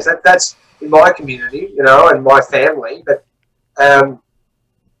of liars. That's in my community, you know, and my family. But you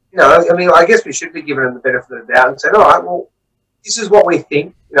know, I mean, I guess we should be giving them the benefit of the doubt and saying, all right, well, this is what we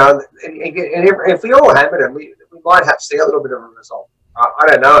think. You know, and if we all hammer them, we might have to see a little bit of a result. I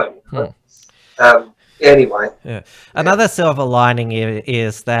don't know. You know? Anyway. Yeah. Another silver lining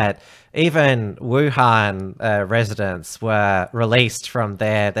is that even Wuhan residents were released from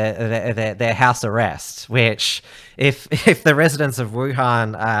their house arrest, which if the residents of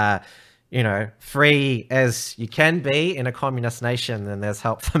Wuhan are, you know, free as you can be in a communist nation, then there's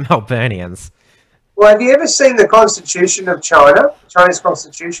hope for Melburnians. Well, have you ever seen the Constitution of China, China's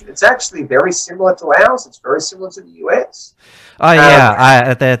Constitution? It's actually very similar to ours. It's very similar to the US. Oh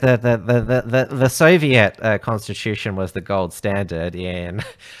yeah, the Soviet Constitution was the gold standard in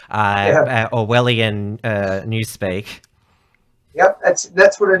Orwellian newspeak. Yep,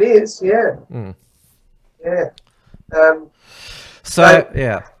 that's what it is. Yeah, yeah. So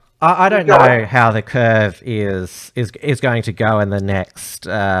yeah. I don't know how the curve is going to go in the next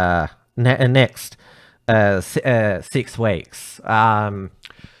next 6 weeks.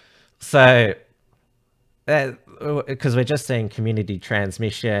 So, because we're just seeing community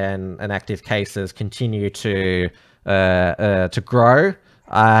transmission and active cases continue to grow,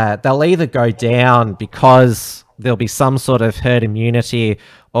 they'll either go down because there'll be some sort of herd immunity,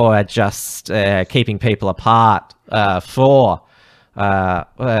 or just keeping people apart for so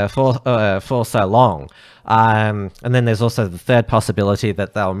long. And then there's also the third possibility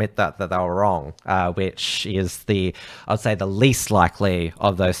that they'll admit that they were wrong, which is I'd say the least likely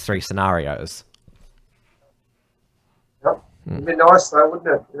of those 3 scenarios. Yep. It'd be nice though, wouldn't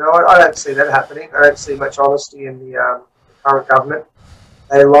it? You know, I don't see that happening. I don't see much honesty in the current government.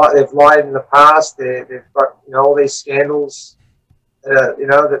 They've lied in the past. They've got, you know, all these scandals that you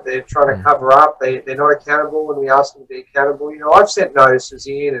know, that they're trying to cover up. They're not accountable when we ask them to be accountable. You know, I've sent notices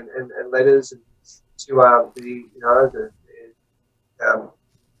in and letters to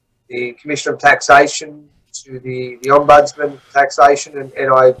the Commissioner of Taxation, to the Ombudsman of Taxation, and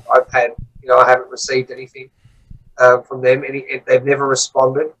I've had, you know, I haven't received anything from them. They've never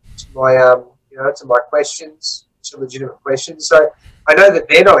responded to my you know, to my questions, to legitimate questions. So I know that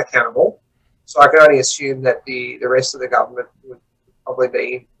they're not accountable. So I can only assume that the rest of the government would probably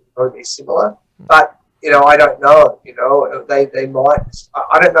be similar. But you know, I don't know. You know, they might.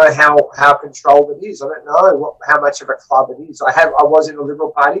 I don't know how controlled it is. I don't know how much of a club it is. I was in the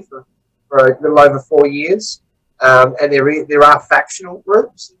Liberal Party for a little over 4 years, and there are factional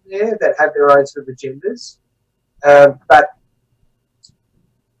groups in there that have their own sort of agendas. But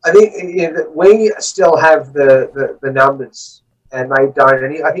I think, you know, that we still have the numbers, and they don't.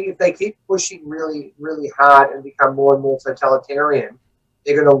 And I think if they keep pushing really, really hard and become more and more totalitarian,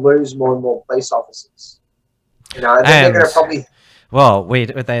 they're going to lose more and more police officers. You know, and they're going to probably. Well,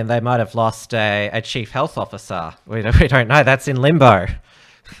 they might have lost a chief health officer. We don't know. That's in limbo.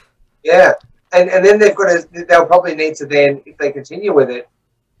 Yeah, and then they'll probably need to then, if they continue with it,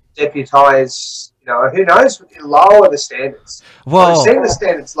 deputise. You know, who knows? Lower the standards. Well, we've seen the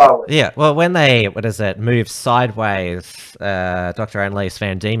standards lower. Yeah. Well, when they moved sideways, Dr. Annelies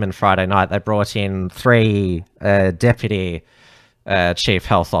van Diemen Friday night, they brought in 3 deputy chief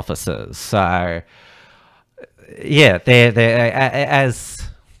health officers. So yeah,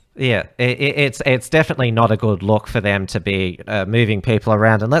 it's definitely not a good look for them to be moving people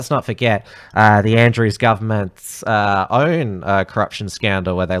around. And let's not forget the Andrews government's own corruption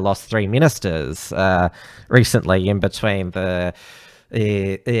scandal, where they lost 3 ministers recently in between the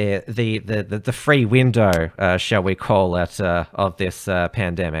free window, shall we call it, of this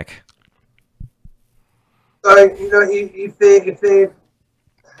pandemic. So, you know, if they're,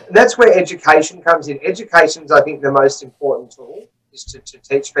 that's where education comes in. Education's, I think, the most important tool, is to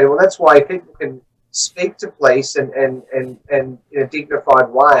teach people. That's why people can speak to police and in a dignified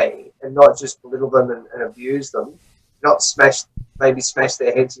way, and not just belittle them and abuse them, not smash their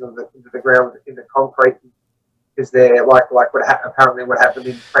heads into the ground in the concrete, because they're like apparently what happened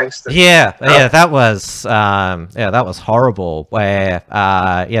in Frankston. Yeah, that was horrible. Where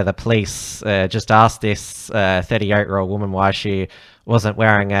the police just asked this 38-year-old woman why she wasn't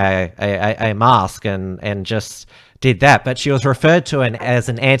wearing a mask, and just did that. But she was referred to as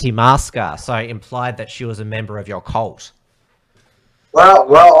an anti-masker, so implied that she was a member of your cult.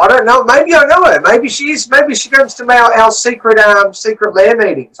 Well, I don't know. Maybe I know her. Maybe she is. Maybe she comes to our secret lair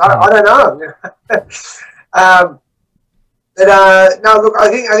meetings. I don't know. No, look, I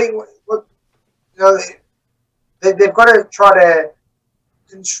think look, you know, they've got to try to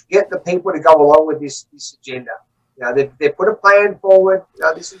get the people to go along with this agenda. You know, they've put a plan forward. You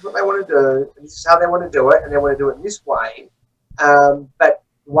know, this is what they want to do, and this is how they want to do it, and they want to do it this way. But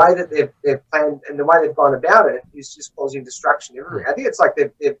the way that they've planned and the way they've gone about it is just causing destruction everywhere. I think it's like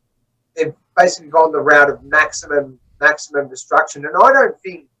they've basically gone the route of maximum destruction. And I don't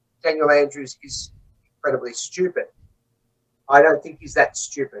think Daniel Andrews is incredibly stupid. I don't think he's that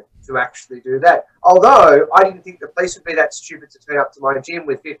stupid to actually do that. Although I didn't think the police would be that stupid to turn up to my gym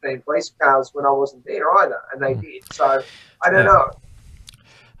with 15 police cars when I wasn't there either, and they did. So I don't know.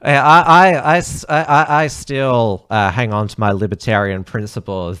 I still hang on to my libertarian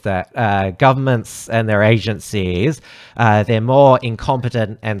principles that governments and their agencies, they're more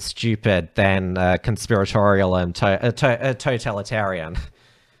incompetent and stupid than conspiratorial and totalitarian.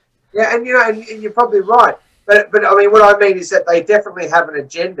 Yeah, and you know, and you're probably right. But I mean, what I mean is that they definitely have an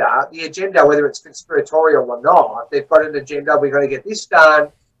agenda. The agenda, whether it's conspiratorial or not, they've got an agenda. We're going to get this done.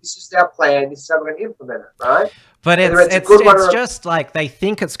 this is our plan, this is how we're going to implement it, right? But it's just like they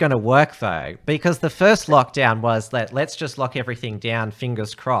think it's going to work, though, because the first lockdown was that let's just lock everything down,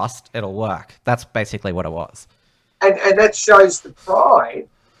 fingers crossed, it'll work. That's basically what it was. And that shows the pride,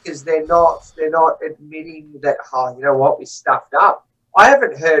 because they're not admitting that, oh, you know what, we stuffed up. I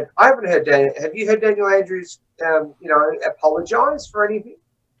haven't heard Daniel. Have you heard Daniel Andrews, apologise for anything?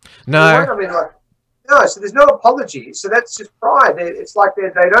 No. I mean, like, no. So there's no apology. So that's just pride. It's like they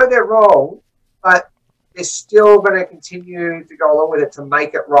know they're wrong, but they're still going to continue to go along with it to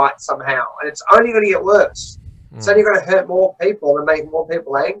make it right somehow, and it's only going to get worse. It's only going to hurt more people and make more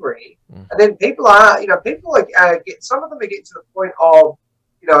people angry. And then people are, some of them are getting to the point of,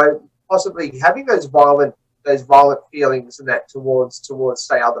 possibly having those violent feelings and that towards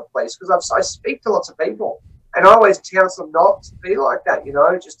say other places. Because I speak to lots of people, and I always counsel them not to be like that.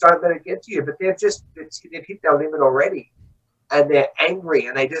 Just don't let it get to you. But they've hit their limit already, and they're angry,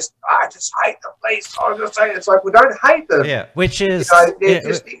 and I just hate the police. I'm just saying, it's like, we don't hate them. Yeah, which is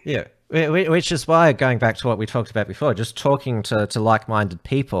Which is why, going back to what we talked about before, just talking to like-minded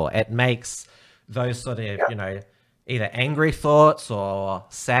people, it makes those sort of, either angry thoughts or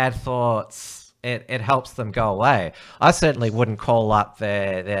sad thoughts, it helps them go away. I certainly wouldn't call up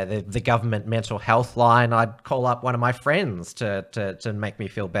the government mental health line. I'd call up one of my friends to make me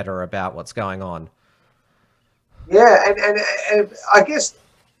feel better about what's going on. Yeah, and I guess,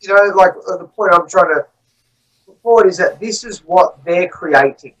 like the point I'm trying to put forward is that this is what they're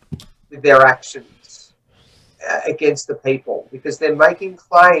creating with their actions against the people, because they're making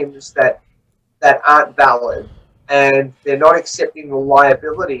claims that aren't valid, and they're not accepting the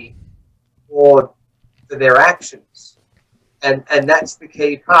liability for their actions, and that's the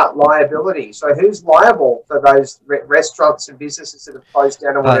key part, liability. So who's liable for those restaurants and businesses that have closed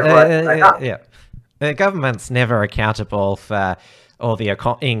down or whatever? Yeah, the government's never accountable for all the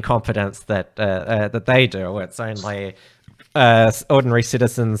incompetence that they do. It's only ordinary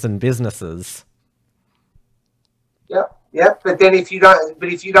citizens and businesses. Yeah. But then if you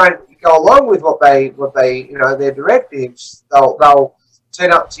don't go along with what they their directives, they'll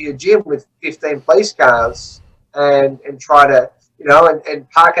turn up to your gym with 15 police cars and try to and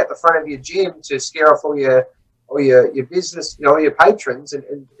park at the front of your gym to scare off all your business, your patrons,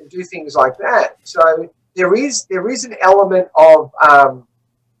 and do things like that. So there is an element of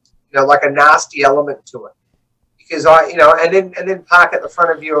like a nasty element to it. Because and then park at the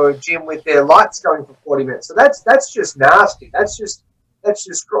front of your gym with their lights going for 40 minutes. So that's just nasty. That's just, and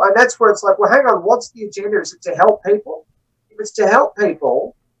that's where it's like, well, hang on, what's the agenda? Is it to help people? If it's to help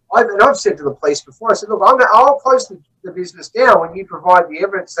people, I've said to the police before, I said, look, I'll close the business down when you provide the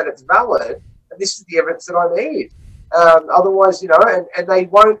evidence that it's valid, and this is the evidence that I need. Otherwise, and they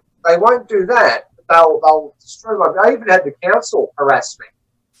won't do that. They'll destroy I even had the council harass me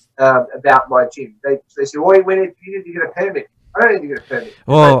about my gym. They said, well, you need to get a permit. I don't need to get a permit.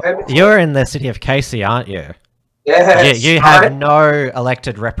 Well, you're in the city of Casey, aren't you? Yeah. You have no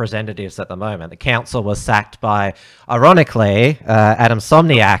elected representatives at the moment. The council was sacked by, ironically, Adam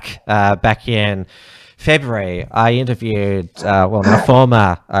Somniak back in February. I interviewed my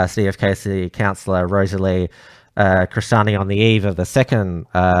former City of Casey councillor, Rosalie Krishani, on the eve of the second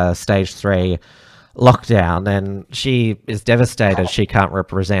Stage 3 lockdown, and she is devastated she can't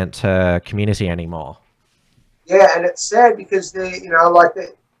represent her community anymore. Yeah, and it's sad because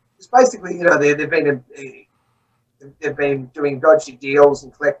it's basically they've been doing dodgy deals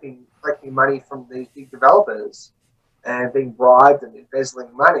and collecting money from these big developers and being bribed and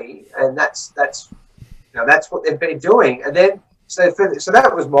embezzling money, and that's what they've been doing. And then so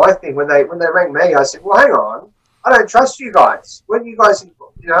that was my thing when they rang me. I said, well, hang on, I don't trust you guys. When you guys,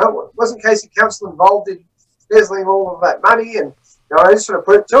 wasn't Casey Council involved in embezzling all of that money? And I just sort of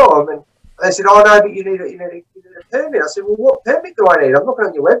put it to them, and they said, oh no, but you need a permit. I said, well, what permit do I need? I'm looking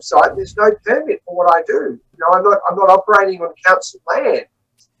on your website, and there's no permit for what I do. I'm not operating on council land,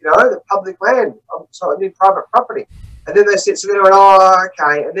 the public land. So I need private property. And then they said, so they went, oh,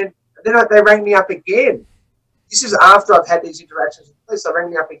 okay. And then they rang me up again. This is after I've had these interactions with the police. They rang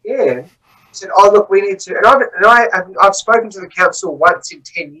me up again. Said, oh, look, we need to, and I've spoken to the council once in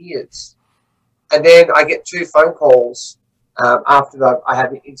 10 years. And then I get 2 phone calls after I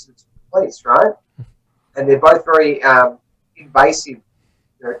have the incidents with the police, right? And they're both very invasive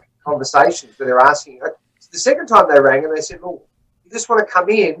conversations where they're asking. The second time they rang and they said, well, you just want to come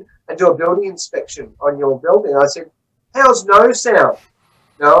in and do a building inspection on your building. I said, how's no sound?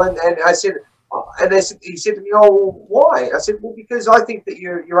 And I said, and he said to me, oh, well, why? I said, well, because I think that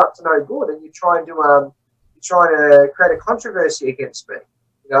you're up to no good and you're trying to create a controversy against me.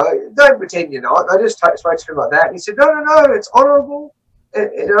 Don't pretend you're not. I just spoke to him like that. And he said, no, it's honourable.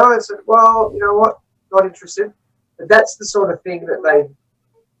 you know, I said, well, you know what, not interested. But that's the sort of thing that they,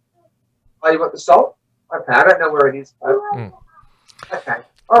 oh, you want the salt? Okay, I don't know where it is. Okay,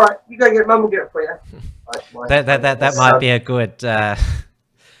 all right, you go get it. Mum will get it for you. That might be a good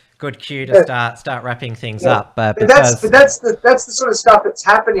good cue to start wrapping things up. But that's the sort of stuff that's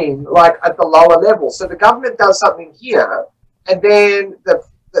happening, like at the lower level. So the government does something here, and then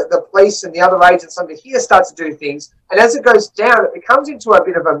the police and the other agents under here start to do things, and as it goes down, it becomes into a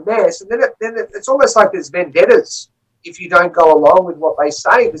bit of a mess, and then it's almost like there's vendettas if you don't go along with what they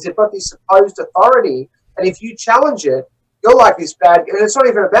say, because they've got this supposed authority, and if you challenge it, you're like this bad, and it's not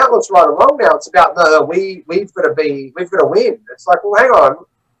even about what's right or wrong now. It's about no, we've got to win. It's like, well, hang on,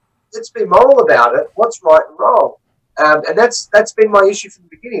 let's be moral about it. What's right and wrong? And that's been my issue from the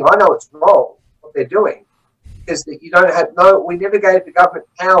beginning. I know it's wrong what they're doing, because you don't have we never gave the government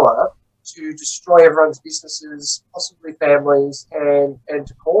power to destroy everyone's businesses, possibly families, and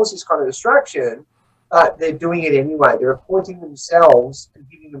to cause this kind of destruction. But they're doing it anyway. They're appointing themselves and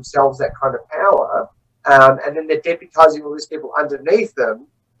giving themselves that kind of power. And then they're deputizing all these people underneath them.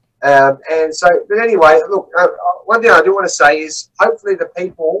 And so, but anyway, look, one thing I do want to say is hopefully the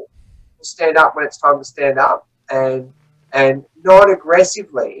people will stand up when it's time to stand up, and not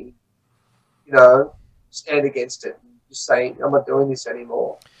aggressively, you know, stand against it. Just say, I'm not doing this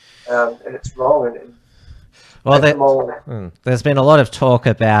anymore. And it's wrong. Well, there's been a lot of talk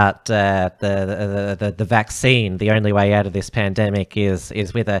about the vaccine. The only way out of this pandemic is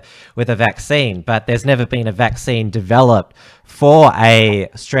with a vaccine, but there's never been a vaccine developed for a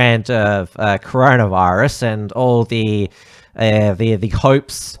strand of coronavirus, and all the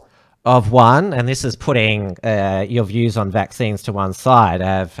hopes of one, and this is putting your views on vaccines to one side,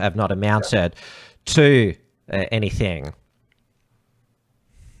 have not amounted to anything.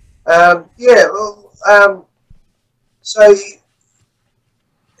 So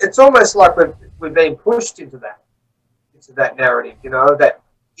it's almost like we've been pushed into that narrative, you know, that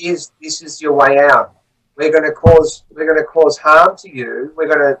this is your way out. We're going to cause harm to you. We're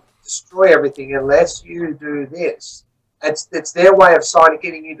going to destroy everything unless you do this. It's their way of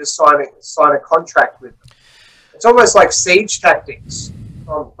getting you to sign a contract with them. It's almost like siege tactics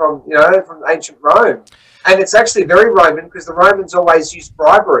from ancient Rome, and it's actually very Roman, because the Romans always used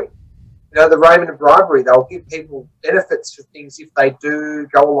bribery. You know, the Roman bribery, they'll give people benefits for things if they do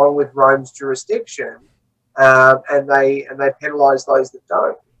go along with Rome's jurisdiction, and they penalise those that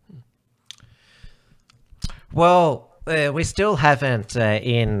don't. Well, we still haven't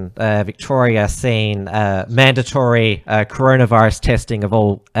in Victoria seen mandatory coronavirus testing of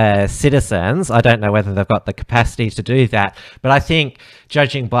all citizens. I don't know whether they've got the capacity to do that, but I think,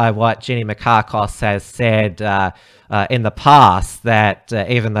 judging by what Jenny Mikakos has said in the past, that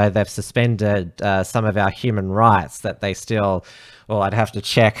even though they've suspended some of our human rights, that they still, well, I'd have to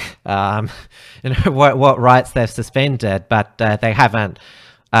check what rights they've suspended, but they haven't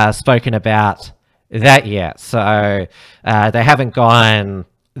spoken about that yet. So they haven't gone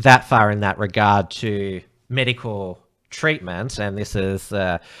that far in that regard to medical treatment, and this is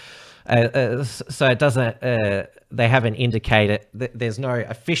so it doesn't they haven't indicated, there's no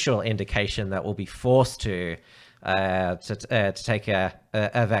official indication that we'll be forced to take a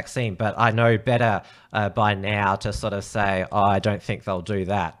vaccine, but I know better by now to sort of say, oh, I don't think they'll do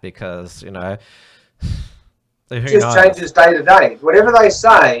that, because, you know, it just changes day to day. Whatever they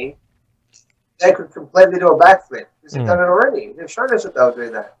say, they could completely do a backflip, because they've done it already. They've shown us that they'll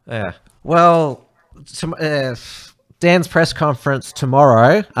do that. Yeah. Well, Dan's press conference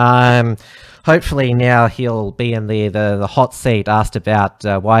tomorrow. Hopefully now he'll be in the hot seat, asked about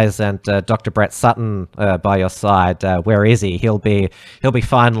why isn't Dr. Brett Sutton by your side? Where is he? He'll be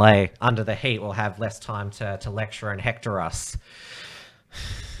finally under the heat. We'll have less time to lecture and hector us.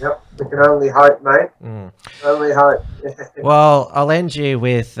 Yep, we can only hope, mate. Only hope. Well, I'll end you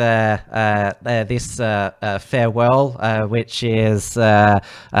with this farewell, which is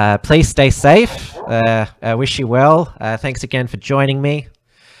please stay safe. I wish you well. Thanks again for joining me.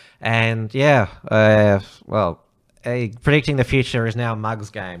 And yeah, predicting the future is now a mug's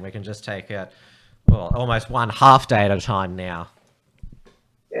game. We can just take it, well, almost one half day at a time now.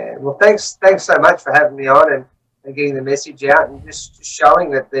 Yeah, well, thanks so much for having me on and getting the message out, and just showing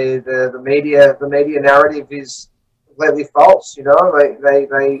that the media narrative is completely false. You know,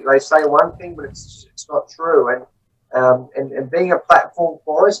 they say one thing, but it's not true. And being a platform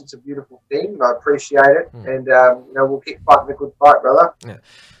for us, it's a beautiful thing. And I appreciate it, and we'll keep fighting the good fight, brother. Yeah.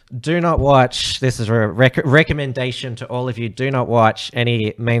 Do not watch, this is a recommendation to all of you, do not watch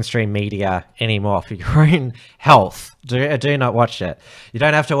any mainstream media anymore for your own health. Do not watch it. You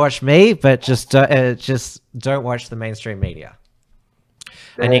don't have to watch me, but just don't watch the mainstream media.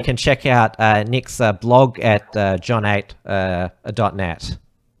 And you can check out Nick's blog at john8.net.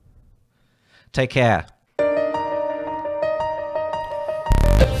 Take care.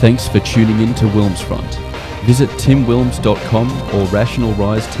 Thanks for tuning in to WilmsFront. Visit timwilms.com or Rational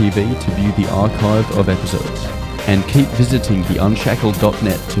Rise TV to view the archive of episodes. And keep visiting the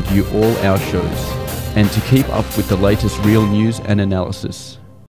Unshackled.net to view all our shows. And to keep up with the latest real news and analysis.